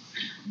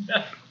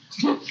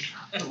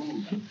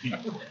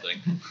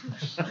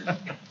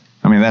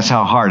 I mean, that's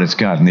how hard it's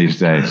gotten these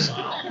days.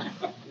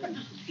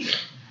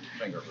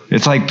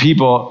 It's like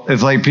people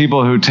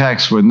who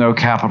text with no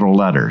capital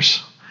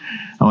letters.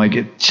 I'm like,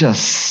 it's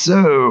just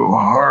so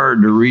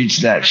hard to reach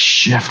that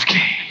shift key.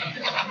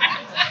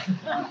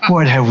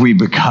 What have we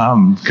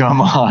become? Come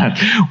on.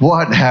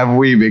 What have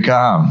we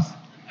become?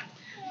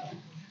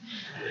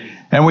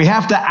 And we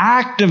have to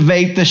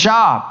activate the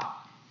shop.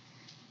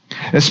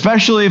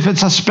 Especially if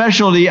it's a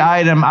specialty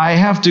item, I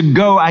have to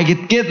go, I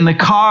get in the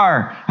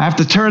car, I have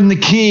to turn the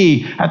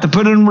key, I have to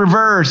put it in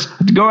reverse, I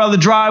have to go out of the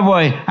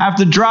driveway, I have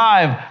to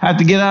drive, I have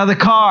to get out of the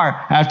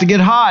car, I have to get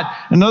hot.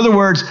 In other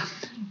words,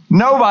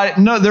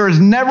 there is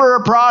never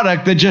a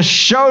product that just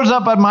shows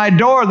up at my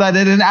door that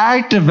it didn't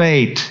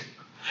activate.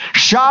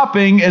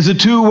 Shopping is a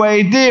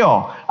two-way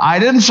deal. I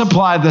didn't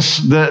supply the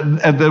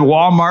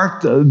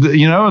Walmart,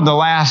 the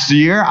last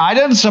year. I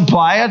didn't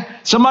supply it.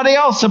 Somebody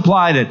else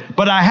supplied it.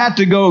 But I had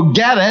to go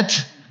get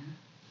it.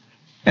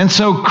 And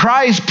so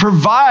Christ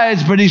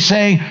provides, but he's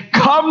saying,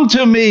 come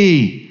to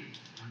me.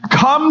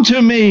 Come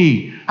to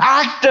me.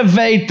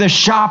 Activate the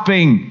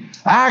shopping.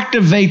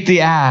 Activate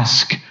the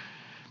ask.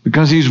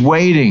 Because he's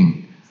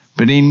waiting.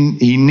 But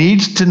he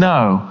needs to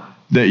know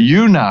that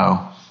you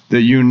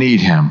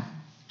need him.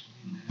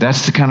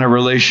 That's the kind of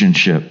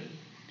relationship.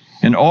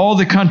 In all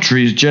the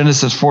countries,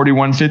 Genesis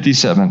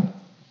 41:57,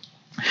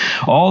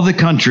 all the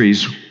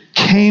countries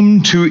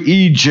came to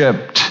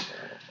Egypt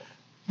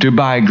to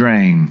buy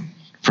grain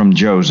from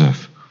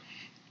Joseph.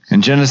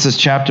 In Genesis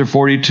chapter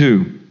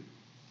 42,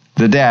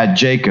 the dad,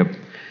 Jacob,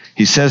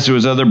 he says to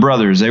his other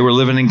brothers, they were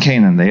living in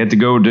Canaan. They had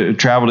to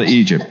travel to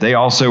Egypt. They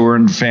also were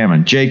in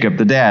famine. Jacob,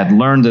 the dad,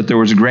 learned that there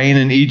was grain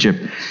in Egypt.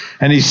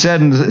 And he said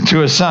to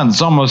his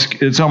sons,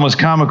 it's almost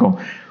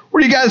comical,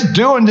 what are you guys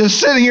doing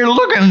just sitting here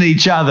looking at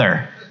each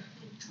other?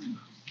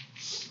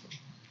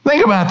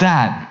 Think about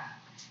that.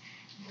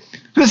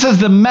 This is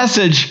the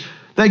message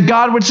that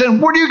God would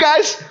send. What are you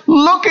guys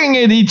looking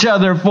at each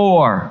other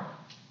for?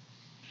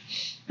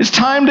 It's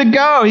time to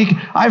go.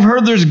 I've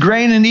heard there's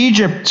grain in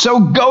Egypt,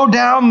 so go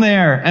down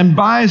there and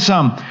buy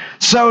some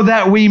so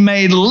that we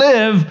may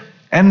live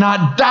and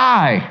not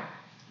die.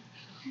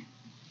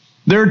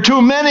 There are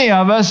too many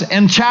of us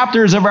in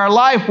chapters of our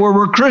life where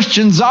we're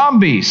Christian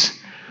zombies.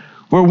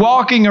 We're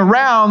walking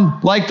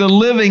around like the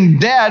living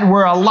dead.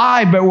 We're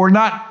alive, but we're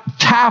not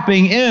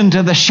tapping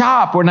into the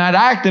shop. We're not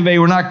activating.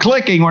 We're not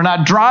clicking. We're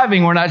not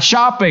driving. We're not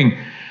shopping.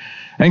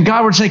 And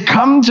God would say,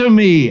 come to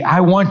me.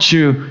 I want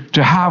you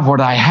to have what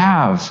I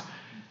have.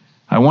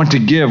 I want to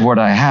give what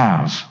I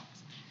have.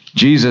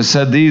 Jesus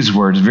said these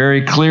words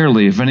very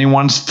clearly. If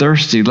anyone's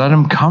thirsty, let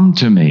him come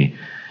to me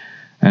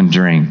and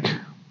drink.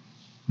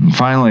 And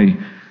finally,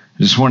 I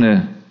just want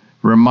to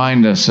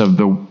remind us of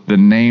the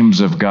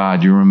names of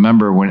God. You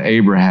remember when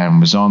Abraham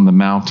was on the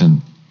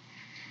mountain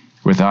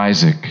with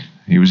Isaac.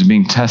 He was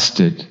being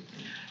tested.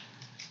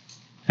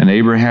 And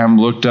Abraham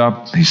looked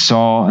up. He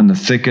saw in the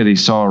thicket, he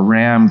saw a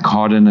ram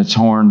caught in its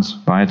horns,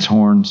 by its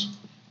horns.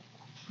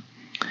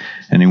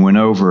 And he went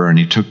over and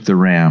he took the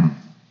ram.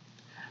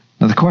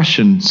 Now the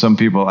question some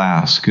people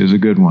ask is a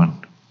good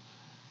one.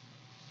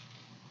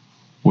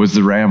 Was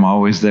the ram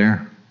always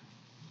there?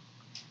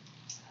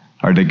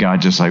 Or did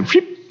God just kind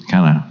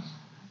of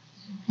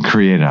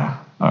create a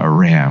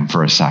ram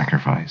for a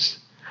sacrifice?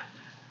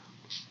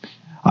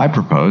 I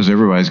propose,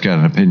 everybody's got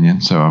an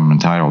opinion, so I'm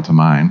entitled to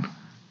mine.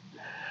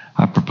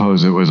 I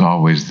propose it was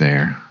always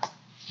there.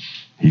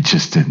 He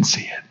just didn't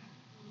see it.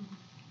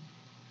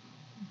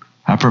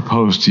 I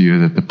propose to you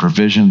that the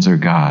provisions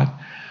of God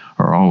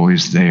are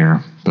always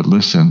there. But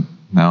listen,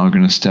 now we're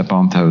going to step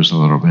on toes a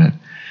little bit.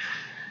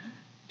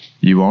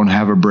 You won't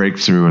have a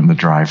breakthrough in the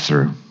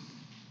drive-through.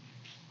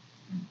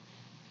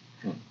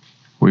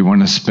 We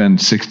want to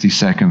spend 60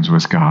 seconds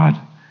with God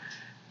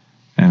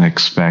and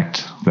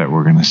expect that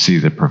we're going to see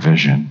the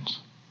provisions.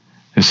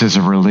 This is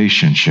a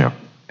relationship.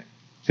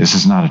 This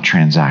is not a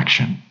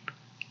transaction.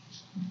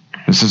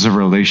 This is a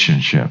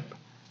relationship.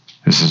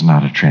 This is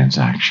not a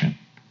transaction.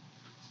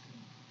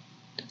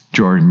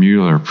 George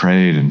Mueller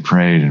prayed and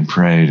prayed and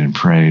prayed and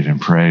prayed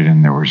and prayed,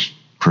 and there was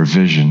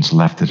provisions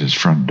left at his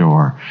front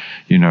door.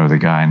 You know, the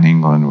guy in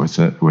England with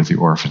the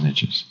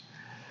orphanages.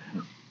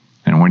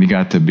 And when he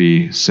got to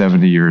be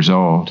 70 years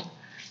old,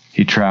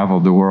 he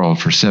traveled the world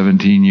for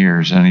 17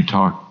 years, and he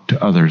talked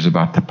to others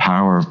about the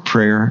power of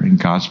prayer and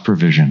God's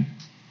provision.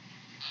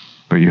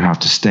 But you have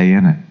to stay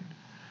in it.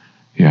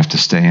 You have to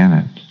stay in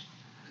it.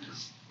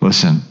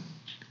 Listen,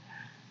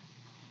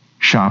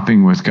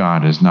 shopping with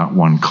God is not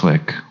one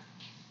click.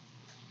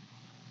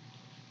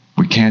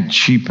 We can't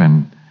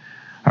cheapen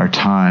our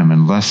time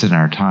and lessen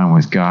our time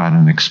with God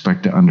and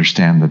expect to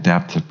understand the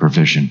depth of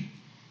provision.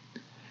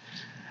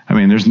 I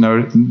mean, there's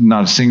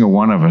not a single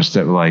one of us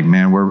that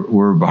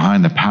we're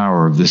behind the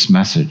power of this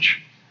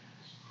message.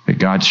 That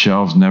God's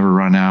shelves never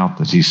run out,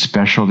 that He's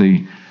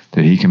specialty,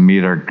 that He can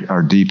meet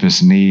our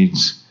deepest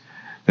needs.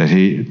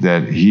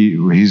 that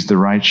he's the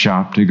right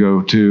shop to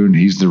go to, and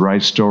he's the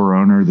right store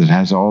owner that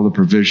has all the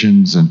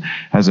provisions and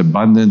has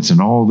abundance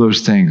and all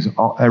those things.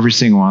 Every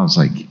single one is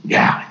like,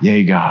 yeah,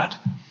 yay, God.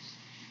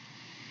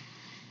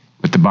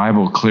 But the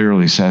Bible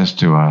clearly says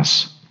to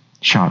us,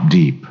 shop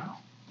deep.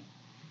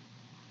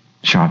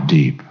 Shop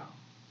deep.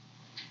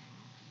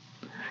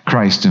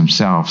 Christ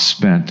himself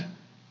spent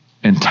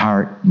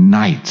entire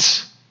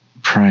nights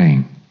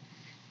praying.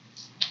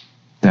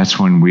 That's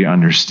when we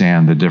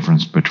understand the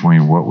difference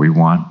between what we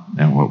want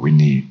and what we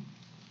need.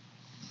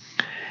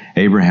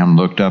 Abraham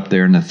looked up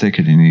there in the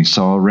thicket and he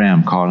saw a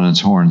ram caught in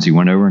its horns. He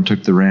went over and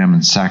took the ram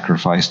and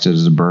sacrificed it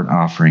as a burnt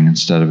offering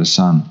instead of his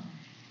son.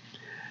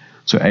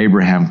 So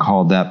Abraham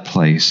called that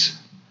place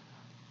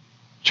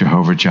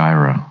Jehovah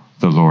Jireh,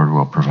 the Lord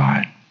will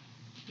provide.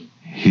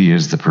 He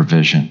is the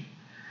provision.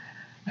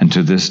 And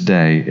to this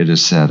day it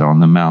is said, on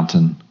the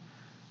mountain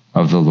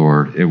of the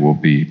Lord it will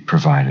be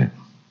provided.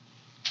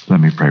 Let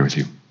me pray with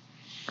you.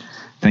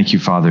 Thank you,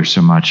 Father,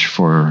 so much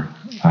for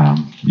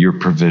your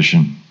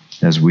provision,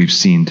 as we've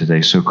seen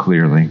today so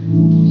clearly.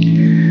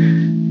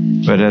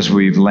 But as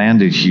we've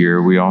landed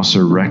here, we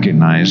also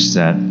recognize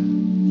that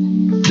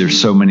there's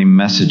so many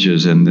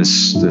messages in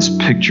this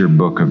picture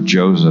book of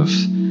Joseph.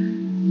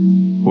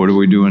 What are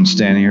we doing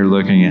standing here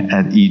looking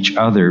at each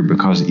other,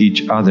 because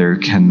each other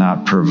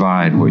cannot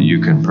provide what you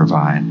can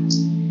provide?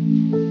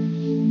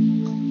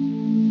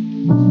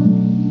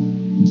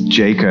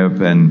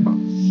 Jacob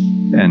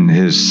and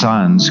his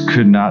sons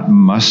could not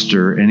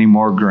muster any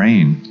more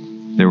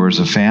grain. There was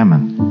a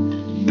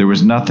famine. There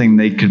was nothing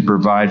they could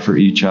provide for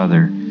each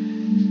other.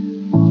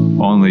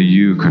 Only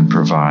you can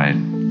provide.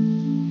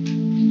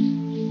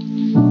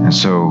 And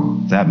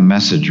so that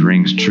message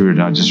rings true.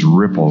 It just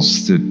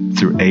ripples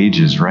through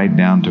ages right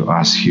down to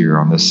us here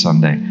on this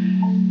Sunday.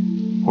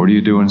 What are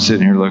you doing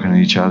sitting here looking at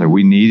each other?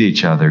 We need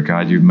each other.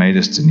 God, you've made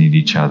us to need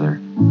each other.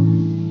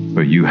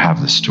 But you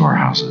have the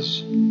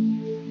storehouses.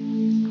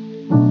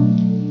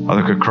 I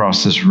look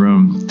across this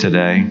room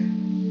today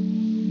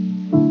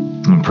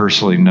and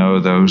personally know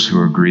those who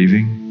are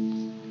grieving.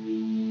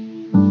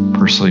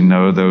 Personally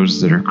know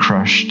those that are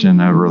crushed in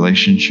a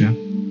relationship.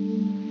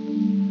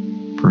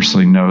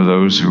 Personally know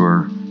those who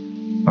are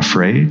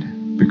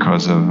afraid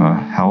because of a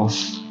health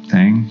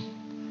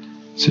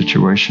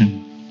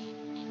situation.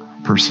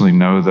 Personally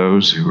know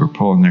those who are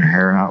pulling their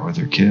hair out with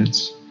their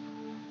kids.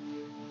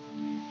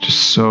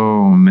 Just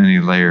so many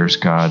layers,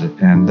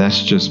 God, and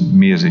that's just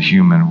me as a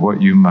human, what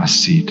you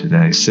must see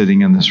today,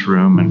 sitting in this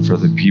room, and for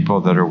the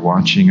people that are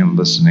watching and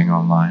listening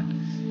online.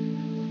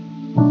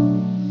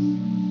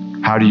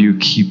 How do you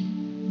keep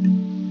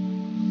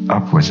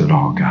up with it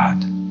all,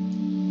 God?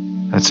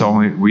 That's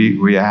only,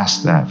 we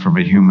ask that from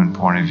a human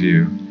point of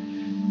view.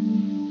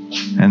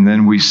 And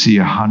then we see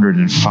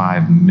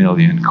 105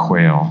 million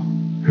quail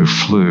who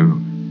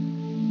flew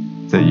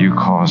that you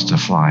caused to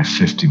fly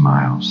 50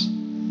 miles.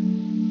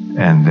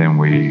 And then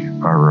we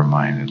are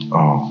reminded,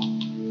 oh,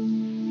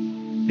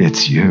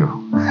 it's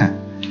you.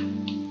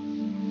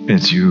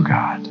 It's you,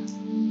 God.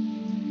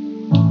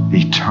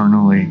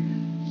 Eternally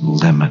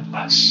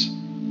limitless.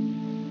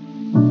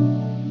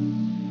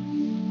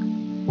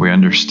 We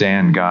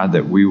understand, God,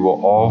 that we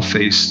will all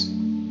face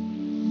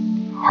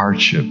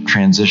hardship,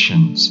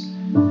 transitions,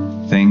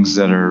 things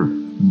that are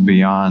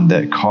beyond,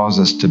 that cause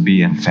us to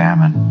be in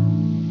famine.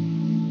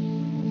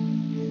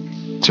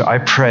 So I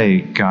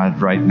pray, God,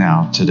 right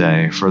now,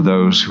 today, for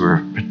those who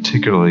are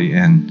particularly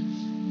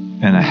in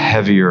a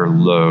heavier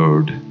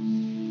load,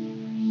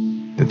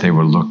 that they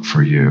will look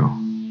for you.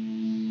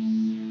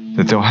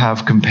 That they'll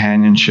have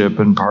companionship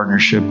and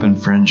partnership and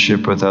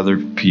friendship with other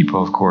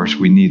people. Of course,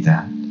 we need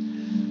that.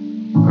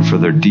 But for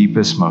their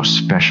deepest, most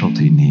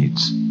specialty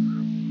needs,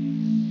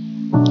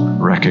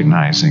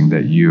 recognizing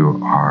that you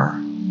are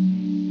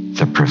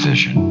the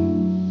provision.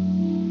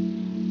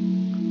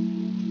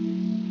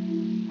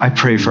 I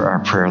pray for our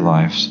prayer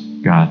lives,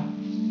 God,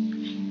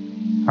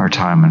 our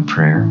time in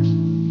prayer.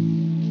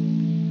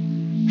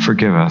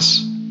 Forgive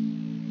us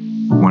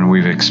when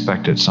we've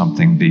expected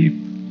something deep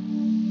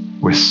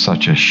with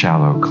such a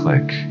shallow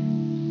click.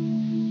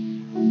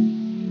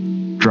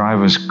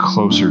 Drive us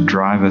closer,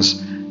 drive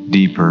us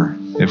deeper.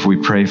 If we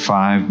pray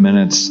 5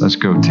 minutes, let's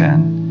go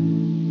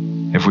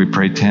 10. If we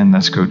pray 10,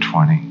 let's go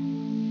 20.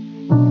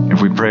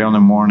 If we pray on the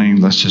morning,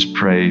 let's just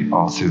pray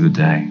all through the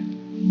day.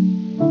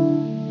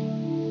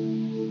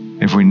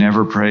 If we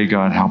never pray,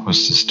 God, help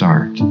us to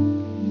start.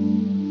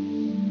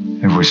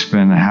 If we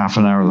spend a half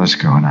an hour, let's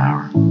go an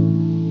hour.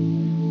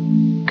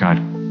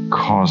 God,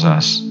 cause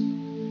us,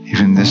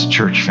 even this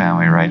church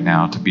family right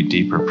now, to be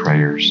deeper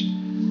prayers.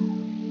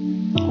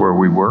 Where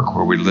we work,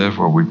 where we live,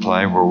 where we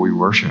play, where we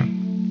worship.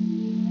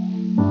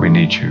 We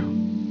need you.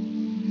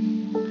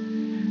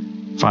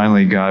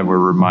 Finally, God, we're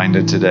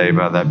reminded today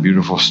about that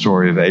beautiful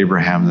story of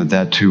Abraham,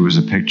 that too was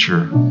a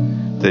picture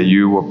that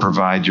you will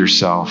provide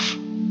yourself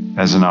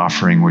as an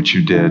offering, which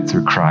you did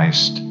through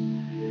Christ.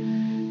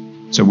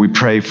 So we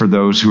pray for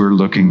those who are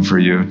looking for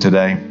you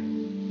today.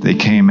 They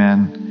came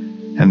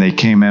in, and they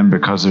came in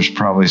because there's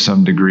probably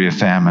some degree of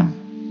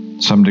famine.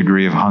 some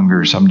degree of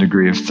hunger, some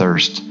degree of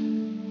thirst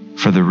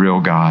for the real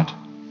God.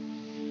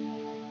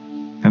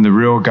 And the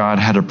real God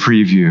had a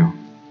preview,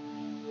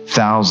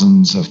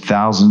 thousands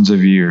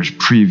of years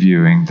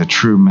previewing the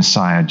true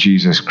Messiah,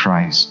 Jesus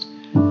Christ.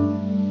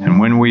 And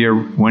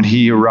when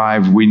he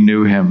arrived, we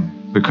knew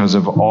him because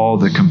of all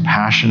the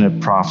compassionate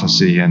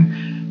prophecy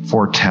and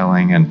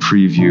foretelling and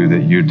preview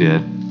that you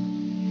did.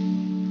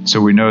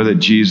 So we know that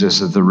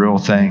Jesus is the real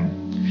thing.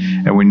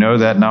 And we know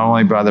that not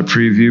only by the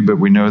preview, but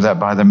we know that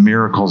by the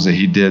miracles that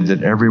he did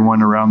that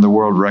everyone around the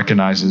world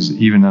recognizes,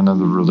 even under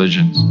the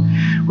religions.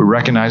 We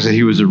recognize that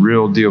he was a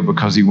real deal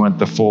because he went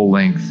the full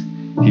length.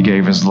 He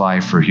gave his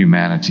life for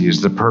humanity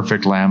as the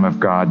perfect Lamb of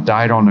God,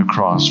 died on the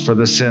cross for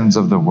the sins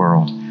of the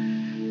world.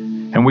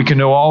 And we can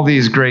know all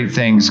these great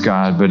things,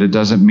 God, but it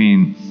doesn't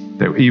mean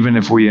that even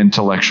if we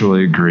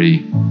intellectually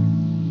agree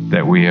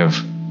that we have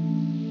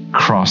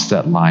crossed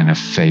that line of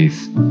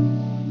faith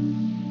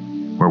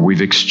where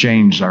we've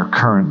exchanged our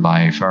current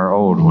life, our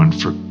old one,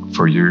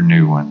 for your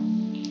new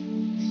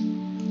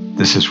one.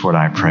 This is what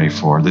I pray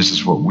for. This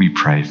is what we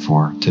pray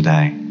for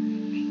today.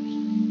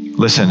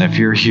 Listen, if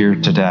you're here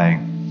today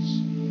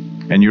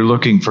and you're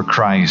looking for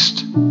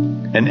Christ,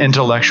 an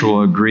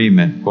intellectual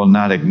agreement will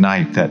not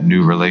ignite that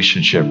new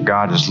relationship.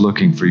 God is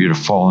looking for you to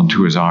fall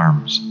into his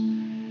arms.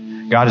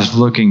 God is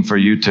looking for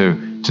you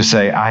to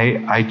say,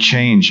 I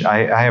change.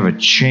 I have a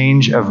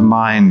change of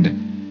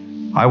mind.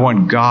 I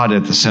want God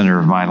at the center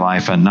of my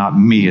life and not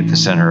me at the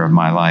center of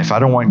my life. I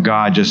don't want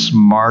God just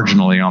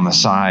marginally on the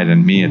side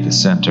and me at the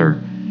center.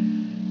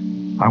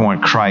 I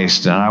want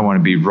Christ and I want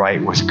to be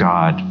right with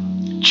God.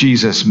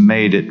 Jesus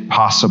made it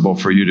possible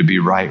for you to be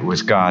right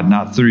with God,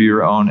 not through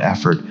your own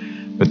effort,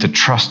 but to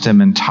trust him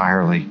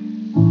entirely.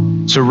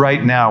 So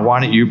right now,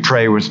 why don't you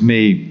pray with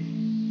me?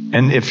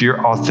 And if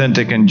you're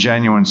authentic and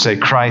genuine, say,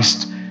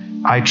 Christ,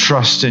 I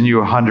trust in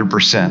you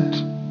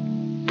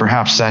 100%.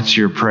 Perhaps that's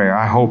your prayer.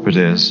 I hope it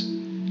is.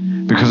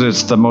 Because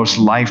it's the most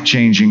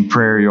life-changing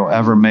prayer you'll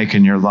ever make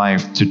in your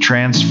life, to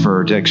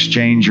transfer, to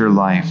exchange your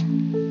life.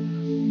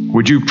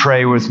 Would you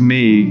pray with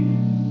me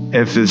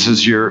if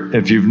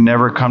you've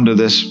never come to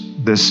this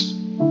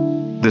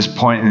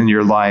point in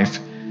your life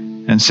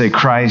and say,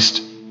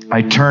 Christ,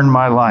 I turn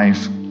my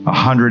life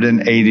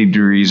 180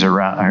 degrees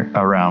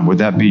around. Would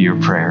that be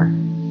your prayer?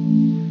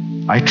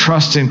 I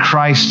trust in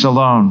Christ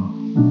alone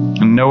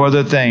and no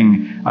other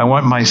thing. I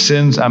want my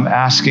sins. I'm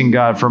asking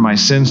God for my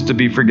sins to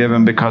be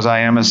forgiven because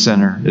I am a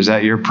sinner. Is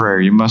that your prayer?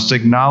 You must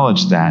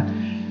acknowledge that.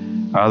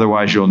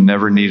 Otherwise, you'll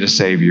never need a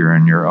Savior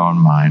in your own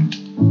mind.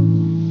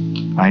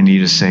 I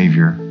need a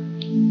Savior.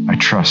 I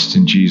trust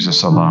in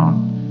Jesus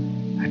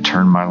alone. I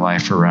turn my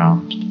life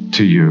around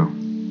to you,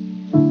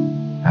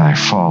 and I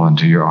fall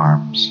into your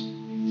arms.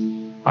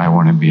 I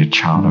want to be a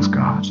child of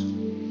God.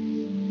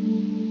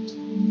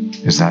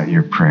 Is that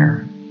your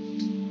prayer?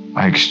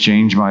 I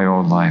exchange my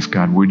old life.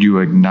 God, would you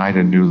ignite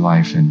a new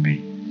life in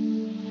me?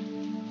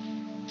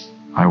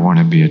 I want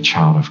to be a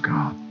child of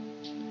God.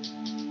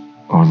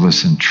 Oh,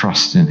 listen,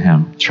 trust in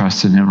him.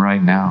 Trust in him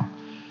right now.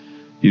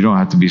 You don't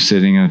have to be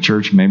sitting in a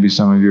church. Maybe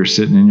some of you are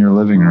sitting in your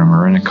living room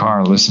or in a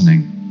car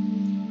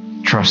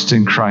listening. Trust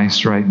in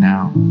Christ right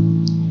now.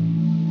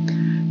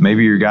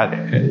 Maybe you got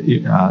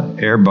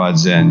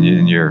earbuds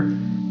in your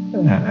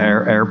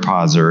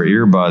AirPods or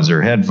earbuds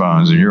or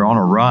headphones, and you're on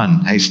a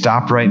run. Hey,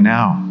 stop right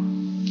now.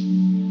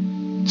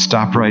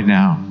 Stop right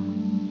now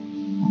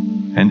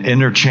and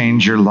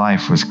interchange your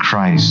life with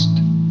Christ.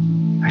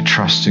 I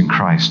trust in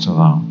Christ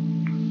alone.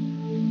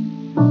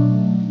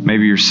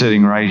 Maybe you're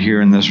sitting right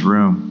here in this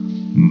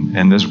room,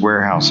 in this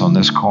warehouse on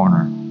this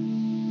corner.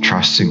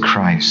 Trust in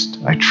Christ.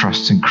 I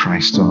trust in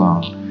Christ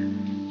alone.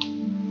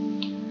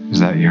 Is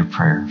that your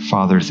prayer?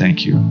 Father,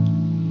 thank you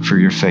for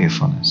your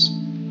faithfulness.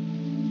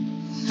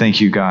 Thank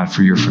you, God,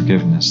 for your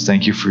forgiveness.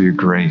 Thank you for your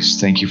grace.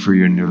 Thank you for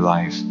your new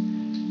life.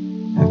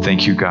 And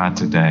thank you, God,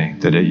 today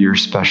that at your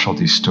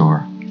specialty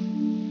store,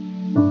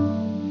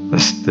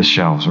 the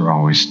shelves are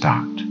always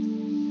stocked.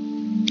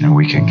 And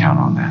we can count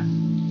on that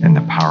in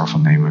the powerful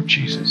name of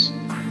Jesus.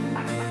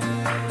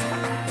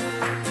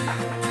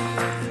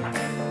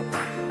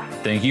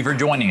 Thank you for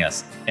joining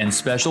us, and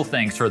special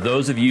thanks for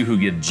those of you who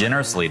give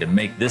generously to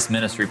make this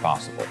ministry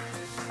possible.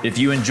 If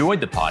you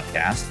enjoyed the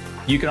podcast,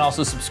 you can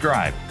also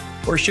subscribe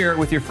or share it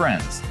with your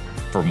friends.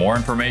 For more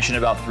information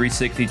about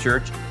 360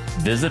 Church,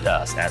 visit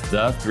us at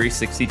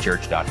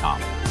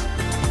the360church.com.